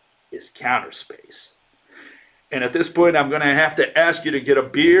is counter space? And at this point, I'm going to have to ask you to get a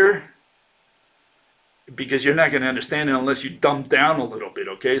beer, because you're not going to understand it unless you dumb down a little bit.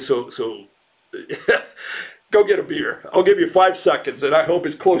 Okay, so. Go get a beer. I'll give you 5 seconds, and I hope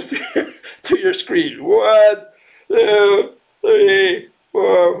it's close to your screen. 1, 2, 3,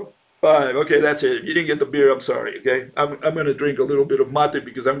 4, 5. Okay, that's it. If you didn't get the beer, I'm sorry. Okay, I'm going to drink a little bit of mate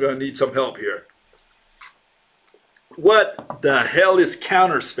because I'm going to need some help here. What the hell is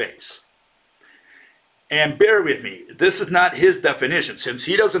counter space? And bear with me, this is not his definition. Since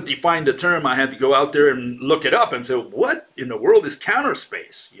he doesn't define the term, I had to go out there and look it up and say, what in the world is counter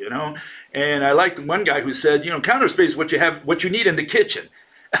space? You know, and I liked one guy who said, you know, counter space is what you need in the kitchen.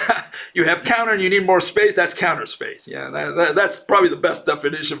 You have counter and you need more space, that's counter space. Yeah, that's probably the best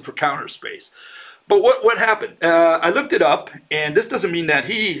definition for counter space. But what happened? I looked it up, and this doesn't mean that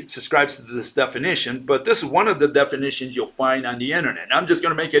he subscribes to this definition, but this is one of the definitions you'll find on the internet. I'm just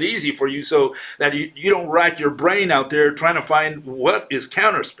going to make it easy for you so that you don't rack your brain out there trying to find what is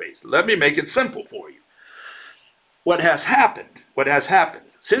counter space. Let me make it simple for you. What has happened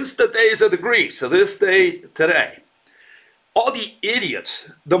since the days of the Greeks to this day today, all the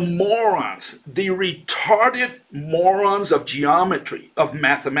idiots, the morons, the retarded morons of geometry, of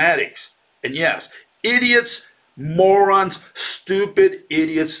mathematics, and yes, idiots, morons, stupid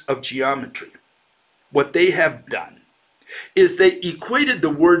idiots of geometry. What they have done is they equated the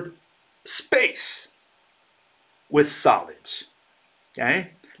word space with solids.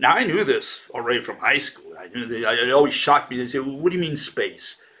 Okay? Now, I knew this already from high school. It always shocked me. They say, well, what do you mean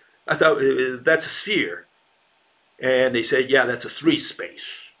space? I thought, that's a sphere. And they say, yeah, that's a 3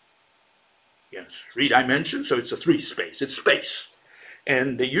 space. Yes, 3 dimensions, so it's a 3 space. It's space.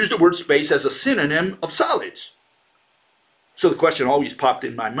 And they use the word space as a synonym of solids. So the question always popped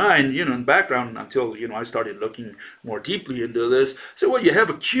in my mind, you know, in the background until, you know, I started looking more deeply into this. So, well, you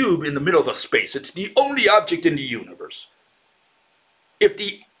have a cube in the middle of a space. It's the only object in the universe. If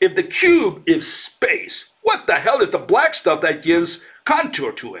the cube is space, what the hell is the black stuff that gives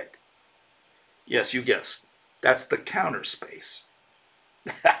contour to it? Yes, you guessed. That's the counter space.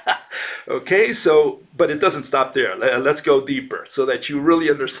 Okay, so, but it doesn't stop there. Let's go deeper so that you really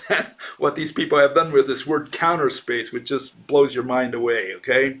understand what these people have done with this word counter space, which just blows your mind away,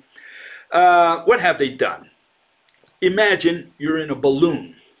 okay? What have they done? Imagine you're in a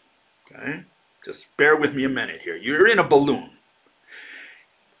balloon, okay? Just bear with me a minute here. You're in a balloon,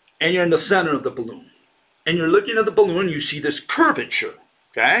 and you're in the center of the balloon. And you're looking at the balloon, you see this curvature,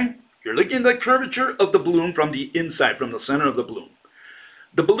 okay? You're looking at the curvature of the balloon from the inside, from the center of the balloon.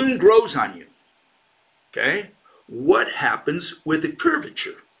 The balloon grows on you, okay? What happens with the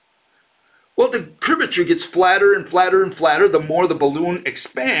curvature? Well, the curvature gets flatter and flatter and flatter the more the balloon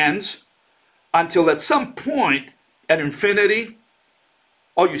expands, until at some point, at infinity,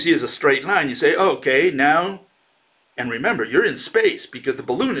 all you see is a straight line. You say, oh, okay, now, and remember, you're in space because the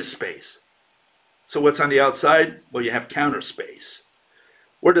balloon is space. So what's on the outside? Well, you have counter space.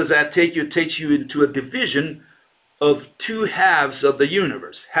 Where does that take you? It takes you into a division of two halves of the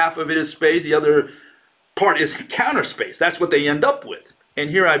universe. Half of it is space, the other part is counter space. That's what they end up with. And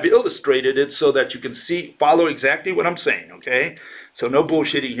here I've illustrated it so that you can see, follow exactly what I'm saying, okay? So no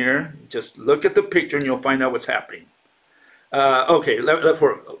bullshitting here. Just look at the picture and you'll find out what's happening. Okay,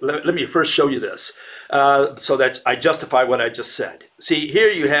 let me first show you this so that I justify what I just said. See, here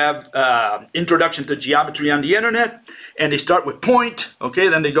you have introduction to geometry on the internet, and they start with point, okay,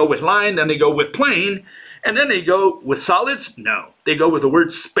 then they go with line, then they go with plane, and then they go with solids? No, they go with the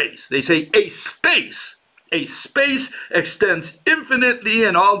word space. They say a space. A space extends infinitely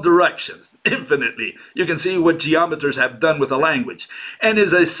in all directions. Infinitely. You can see what geometers have done with the language. And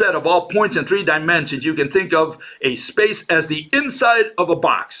is a set of all points in 3 dimensions. You can think of a space as the inside of a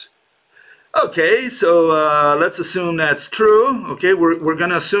box. Okay, so let's assume that's true. Okay, we're going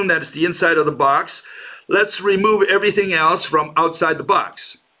to assume that it's the inside of the box. Let's remove everything else from outside the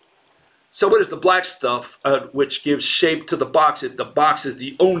box. So what is the black stuff which gives shape to the box if the box is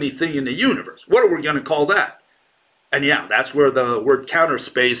the only thing in the universe? What are we going to call that? And yeah, that's where the word counter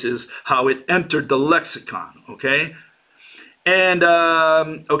space is, how it entered the lexicon, okay? And,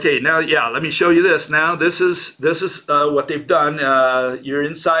 okay, now, yeah, let me show you this now. This is what they've done. You're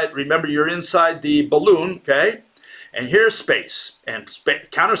inside, remember, you're inside the balloon, okay? And here's space. And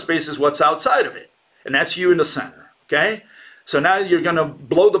counter space is what's outside of it. And that's you in the center, okay? So now you're going to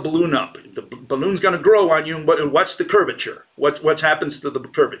blow the balloon up. The balloon's going to grow on you, and watch the curvature. What happens to the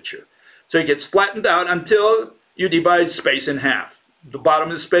curvature? So it gets flattened out until you divide space in half. The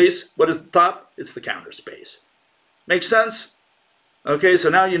bottom is space. What is the top? It's the counter space. Make sense? Okay, so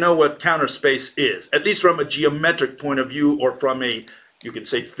now you know what counter space is, at least from a geometric point of view, or from a, you could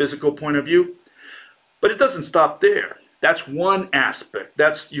say, physical point of view. But it doesn't stop there. That's one aspect.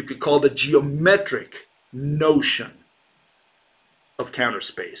 That's, you could call, the geometric notion of counter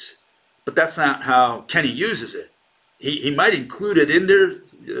space. But that's not how Kenny uses it. He might include it in there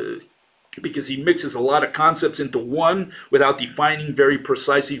because he mixes a lot of concepts into one without defining very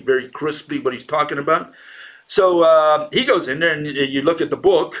precisely, very crisply what he's talking about. So he goes in there and you look at the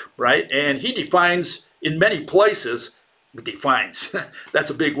book, right? And he defines in many places, defines, that's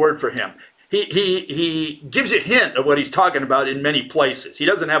a big word for him. He gives you a hint of what he's talking about in many places. He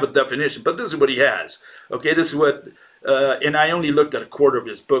doesn't have a definition, but this is what he has. Okay, this is what, and I only looked at a quarter of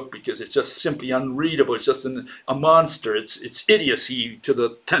his book because it's just simply unreadable. It's just a monster. It's idiocy to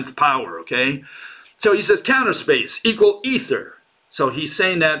the 10th power, okay? So he says counter space equal ether. So he's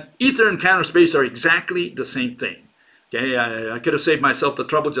saying that ether and counter space are exactly the same thing. Okay, I could have saved myself the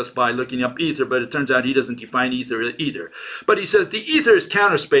trouble just by looking up ether, but it turns out he doesn't define ether either. But he says the ether is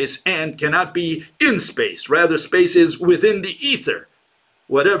counter space and cannot be in space. Rather, space is within the ether,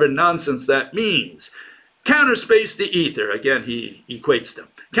 whatever nonsense that means. Counter space, the ether. Again, he equates them.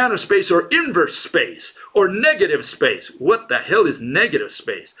 Counter space or inverse space or negative space. What the hell is negative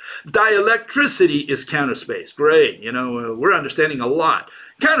space? Dielectricity is counter space. Great, you know, we're understanding a lot.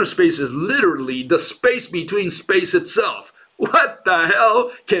 Counter space is literally the space between space itself. What the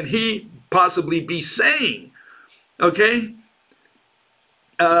hell can he possibly be saying? Okay?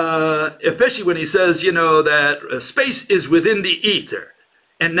 Especially when he says, you know, that space is within the ether.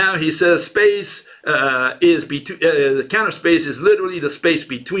 And now he says space is between, the counter space is literally the space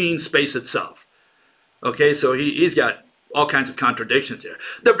between space itself. Okay, so he's got all kinds of contradictions here.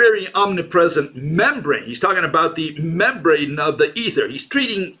 The very omnipresent membrane. He's talking about the membrane of the ether. He's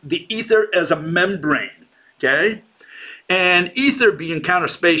treating the ether as a membrane. Okay? And ether being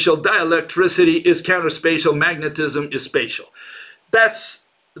counterspatial, dielectricity is counterspatial, magnetism is spatial. That's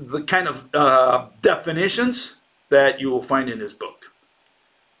the kind of definitions that you will find in his book.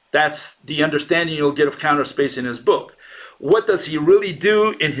 That's the understanding you'll get of counter space in his book. What does he really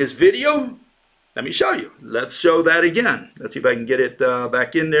do in his video? Let me show you. Let's show that again. Let's see if I can get it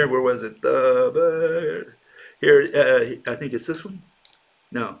back in there. Where was it? Here, I think it's this one.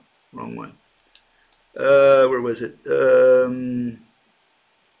 No, wrong one. Where was it?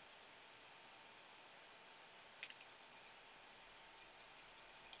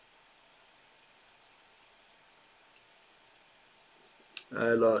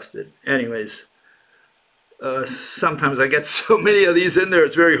 I lost it. Anyways, sometimes I get so many of these in there,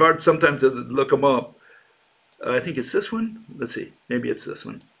 it's very hard sometimes to look them up. I think it's this one. Let's see. Maybe it's this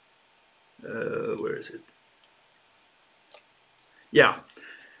one. Where is it? Yeah.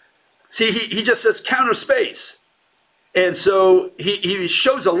 See, he just says counter space. And so he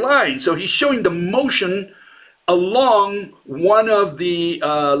shows a line. So he's showing the motion along one of the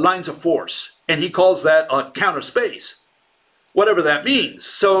lines of force. And he calls that a counter space, whatever that means.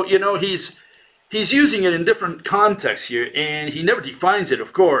 So, you know, he's using it in different contexts here. And he never defines it,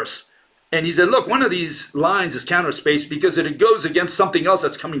 of course. And he said, look, one of these lines is counter space because it goes against something else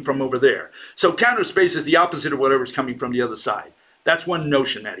that's coming from over there. So counter space is the opposite of whatever's coming from the other side. That's one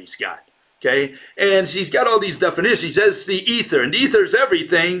notion that he's got, okay? And he's got all these definitions. He says the ether, and the ether is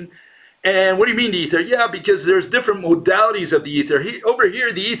everything. And what do you mean the ether? Yeah, because there's different modalities of the ether. Over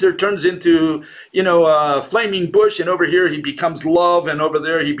here, the ether turns into, you know, flaming bush, and over here he becomes love, and over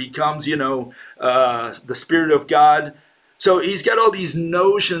there he becomes, you know, the Spirit of God. So he's got all these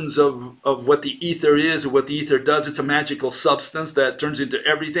notions of what the ether is, or what the ether does. It's a magical substance that turns into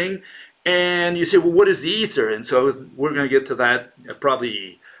everything. And you say, well, what is the ether? And so we're going to get to that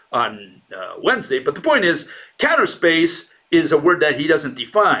probably on Wednesday. But the point is, counter space is a word that he doesn't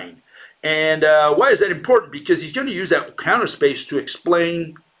define. And why is that important? Because he's going to use that counter space to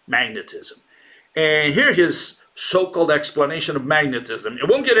explain magnetism. And here his so-called explanation of magnetism. It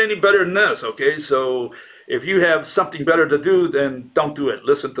won't get any better than this, okay? So if you have something better to do, then don't do it.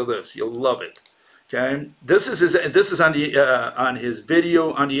 Listen to this. You'll love it. Okay, this is on his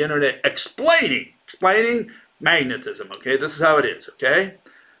video on the internet explaining magnetism. Okay, this is how it is. Okay,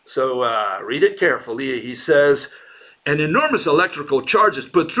 so read it carefully. He says, an enormous electrical charge is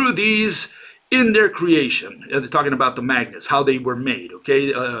put through these in their creation. They're talking about the magnets, how they were made.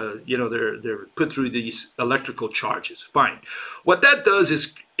 Okay, you know, they're put through these electrical charges. Fine. What that does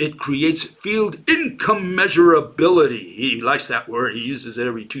is it creates field incommensurability. He likes that word. He uses it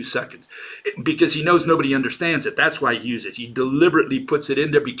every 2 seconds because he knows nobody understands it. That's why he uses it. He deliberately puts it in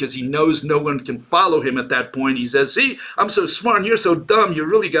there because he knows no one can follow him at that point. He says, see, I'm so smart and you're so dumb. You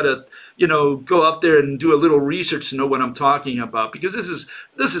really got to, you know, go up there and do a little research to know what I'm talking about, because this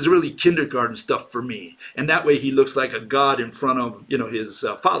is really kindergarten stuff for me. And that way he looks like a god in front of, you know, his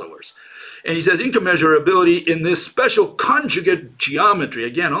followers. And he says incommensurability in this special conjugate geometry.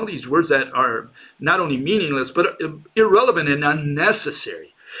 Again, all these words that are not only meaningless, but irrelevant and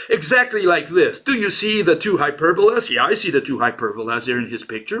unnecessary. Exactly like this. Do you see the two hyperbolas? Yeah, I see the two hyperbolas there in his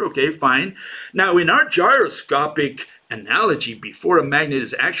picture. Okay, fine. Now, in our gyroscopic analogy, before a magnet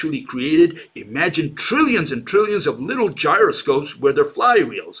is actually created, imagine trillions and trillions of little gyroscopes where they're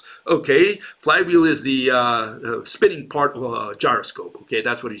flywheels. Okay, flywheel is the spinning part of a gyroscope. Okay,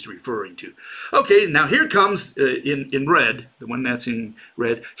 that's what he's referring to. Okay, now here comes, in red, the one that's in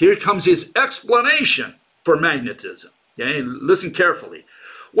red, here comes his explanation for magnetism. Okay, listen carefully.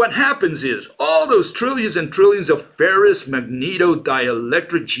 What happens is all those trillions and trillions of ferrous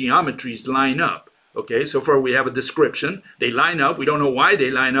magnetodielectric geometries line up. Okay, so far we have a description. They line up. We don't know why they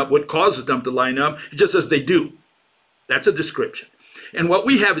line up, what causes them to line up. It just says they do. That's a description. And what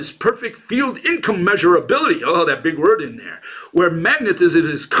we have is perfect field incommensurability. Oh, that big word in there. Where magnetism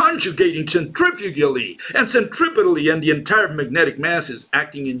is conjugating centrifugally and centripetally, and the entire magnetic mass is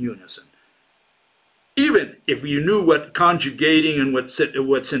acting in unison. Even if you knew what conjugating and what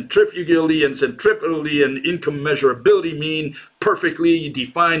centrifugally and centripetally and incommensurability mean perfectly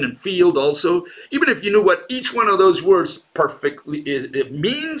defined, and field also, even if you knew what each one of those words perfectly it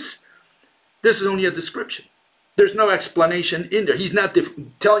means, this is only a description. There's no explanation in there. He's not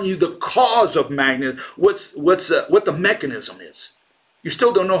telling you the cause of magnet, what the mechanism is. You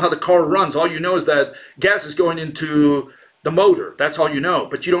still don't know how the car runs. All you know is that gas is going into the motor. That's all you know.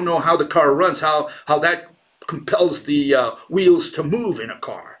 But you don't know how the car runs, how that compels the wheels to move in a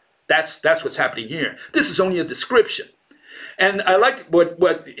car. That's what's happening here. This is only a description. And I like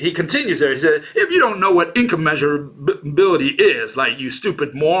what he continues there. He said, if you don't know what incommensurability is, like you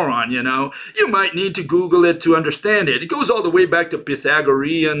stupid moron, you know, you might need to Google it to understand it. It goes all the way back to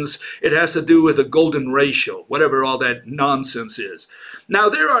Pythagoreans. It has to do with the golden ratio, whatever all that nonsense is. Now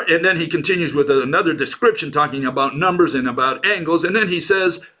there are, and then he continues with another description talking about numbers and about angles. And then he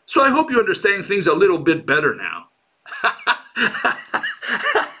says, so I hope you understand things a little bit better now.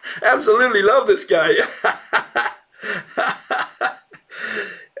 Absolutely love this guy.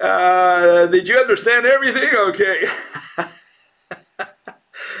 Did you understand everything? Okay.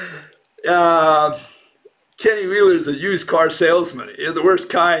 uh, Kenny Wheeler is a used car salesman. He's the worst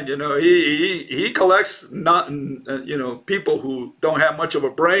kind, you know. He collects not, you know, people who don't have much of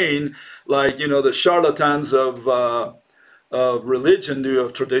a brain, like, you know, the charlatans of religion do,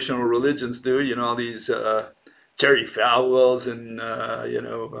 of traditional religions do. You know, all these Jerry Falwells and you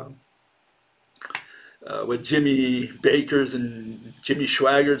know, with Jimmy Bakers and Jimmy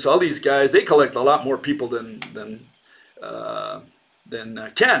Schwaggarts. All these guys, they collect a lot more people than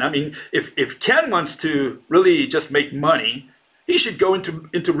Ken. I mean, if Ken wants to really just make money, he should go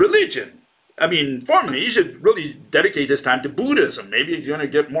into religion. I mean, formally, he should really dedicate his time to Buddhism. Maybe he's going to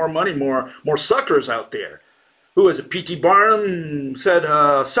get more money, more suckers out there. Who is it? P.T. Barnum said,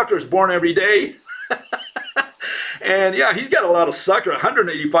 suckers born every day. And yeah, he's got a lot of suckers,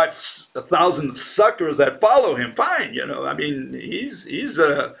 185,000 suckers that follow him. Fine, you know, I mean, he's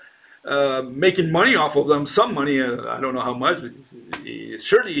making money off of them, some money, I don't know how much.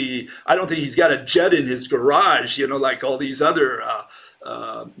 Surely, I don't think he's got a jet in his garage, you know, like all these other,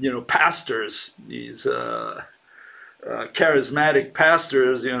 you know, pastors, these charismatic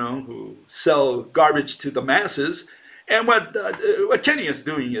pastors, you know, who sell garbage to the masses. And what Kenny is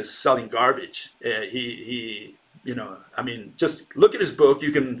doing is selling garbage. He you know, I mean, just look at his book.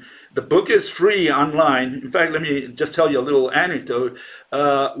 The book is free online. In fact, let me just tell you a little anecdote.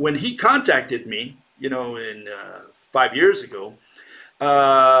 When he contacted me, you know, 5 years ago,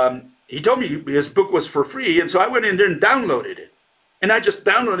 he told me his book was for free, and so I went in there and downloaded it. And I just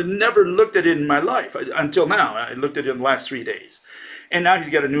downloaded it, never looked at it in my life until now. I looked at it in the last 3 days. And now he's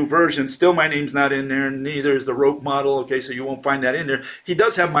got a new version. Still, my name's not in there, and neither is the rope model. Okay, so you won't find that in there. He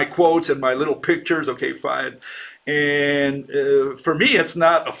does have my quotes and my little pictures. Okay, fine. And for me, it's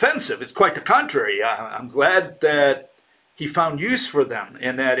not offensive. It's quite the contrary. I'm glad that he found use for them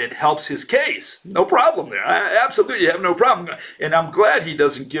and that it helps his case. No problem there. I absolutely have no problem. And I'm glad he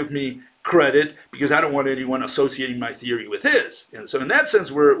doesn't give me credit, because I don't want anyone associating my theory with his. And so in that sense,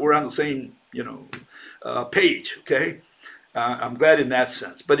 we're on the same, you know, page, okay? I'm glad in that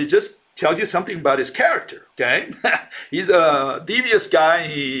sense. But it just tells you something about his character, okay? He's a devious guy.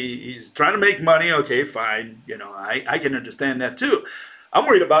 He's trying to make money. Okay, fine. You know, I can understand that too. I'm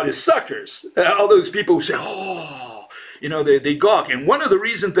worried about his suckers. All those people who say, oh, you know, they gawk. And one of the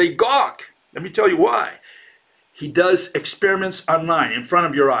reasons they gawk, let me tell you why. He does experiments online in front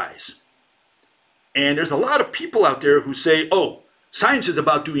of your eyes. And there's a lot of people out there who say, oh, science is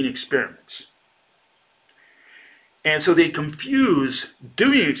about doing experiments. And so they confuse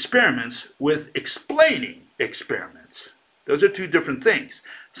doing experiments with explaining experiments. Those are two different things.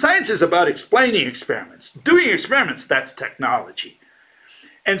 Science is about explaining experiments. Doing experiments, that's technology.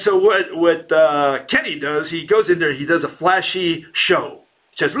 And so what Kenny does, he goes in there, he does a flashy show.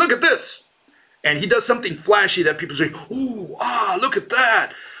 He says, look at this. And he does something flashy that people say, ooh, look at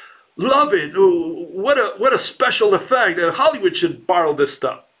that. Love it. Ooh, what a special effect. Hollywood should borrow this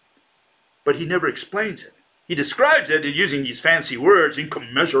stuff. But he never explains it. He describes it using these fancy words,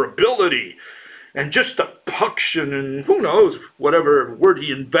 incommensurability, and juxtaposition, and who knows, whatever word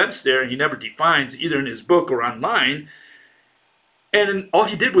he invents there, he never defines, either in his book or online. And all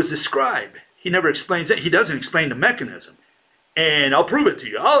he did was describe. He never explains it. He doesn't explain the mechanism. And I'll prove it to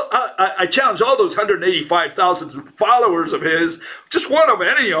you. I challenge all those 185,000 followers of his, just one of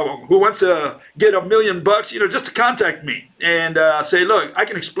any of them, who wants to get $1 million, you know, just to contact me and say, look, I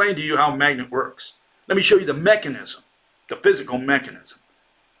can explain to you how a magnet works. Let me show you the mechanism, the physical mechanism.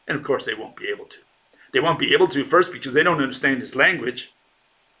 And of course, they won't be able to. They won't be able to, first, because they don't understand his language,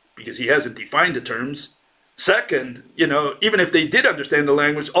 because he hasn't defined the terms. Second, you know, even if they did understand the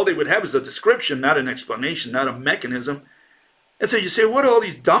language, all they would have is a description, not an explanation, not a mechanism. And so you say, what are all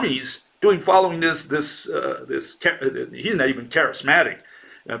these dummies doing following this he's not even charismatic,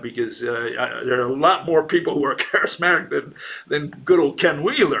 because there are a lot more people who are charismatic than good old Ken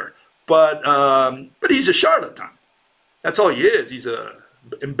Wheeler. But he's a charlatan. That's all he is. He's a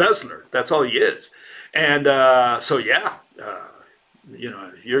embezzler. That's all he is. And so yeah, you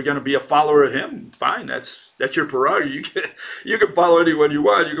know, if you're going to be a follower of him, fine. That's your prerogative. You can follow anyone you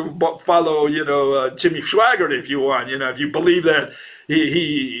want. You can follow, you know, Jimmy Schwaggart if you want. You know, if you believe that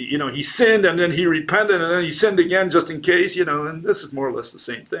he sinned and then he repented and then he sinned again just in case. You know, and this is more or less the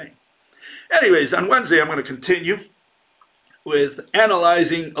same thing. Anyways, on Wednesday I'm going to continue with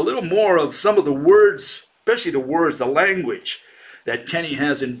analyzing a little more of some of the words, especially the words, the language that Kenny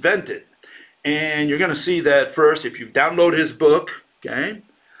has invented. And you're going to see that first if you download his book, okay?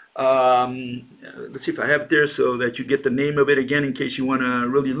 Let's see if I have it there so that you get the name of it again in case you want to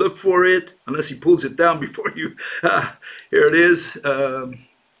really look for it, unless he pulls it down before you. Here it is.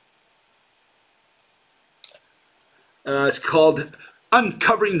 It's called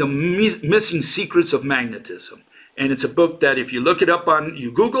Uncovering the Missing Secrets of Magnetism. And it's a book that if you look it up on,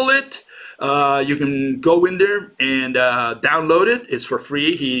 you Google it, you can go in there and download it. It's for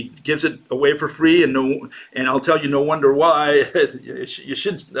free. He gives it away for free, and I'll tell you, no wonder why. You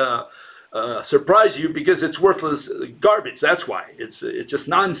should surprise you, because it's worthless garbage. That's why. It's just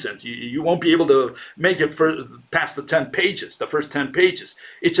nonsense. You won't be able to make it past the 10 pages, the first 10 pages.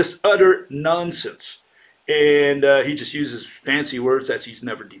 It's just utter nonsense. And he just uses fancy words that he's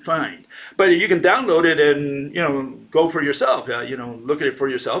never defined. But you can download it and, go for yourself. Look at it for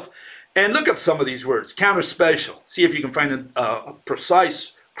yourself. And look up some of these words. Counterspatial. See if you can find a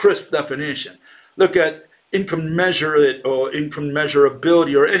precise, crisp definition. Look at incommensurate or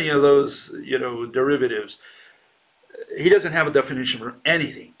incommensurability or any of those, derivatives. He doesn't have a definition for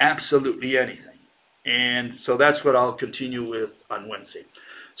anything, absolutely anything. And so that's what I'll continue with on Wednesday.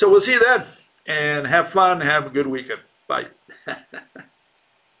 So we'll see you then. And have fun. Have a good weekend. Bye.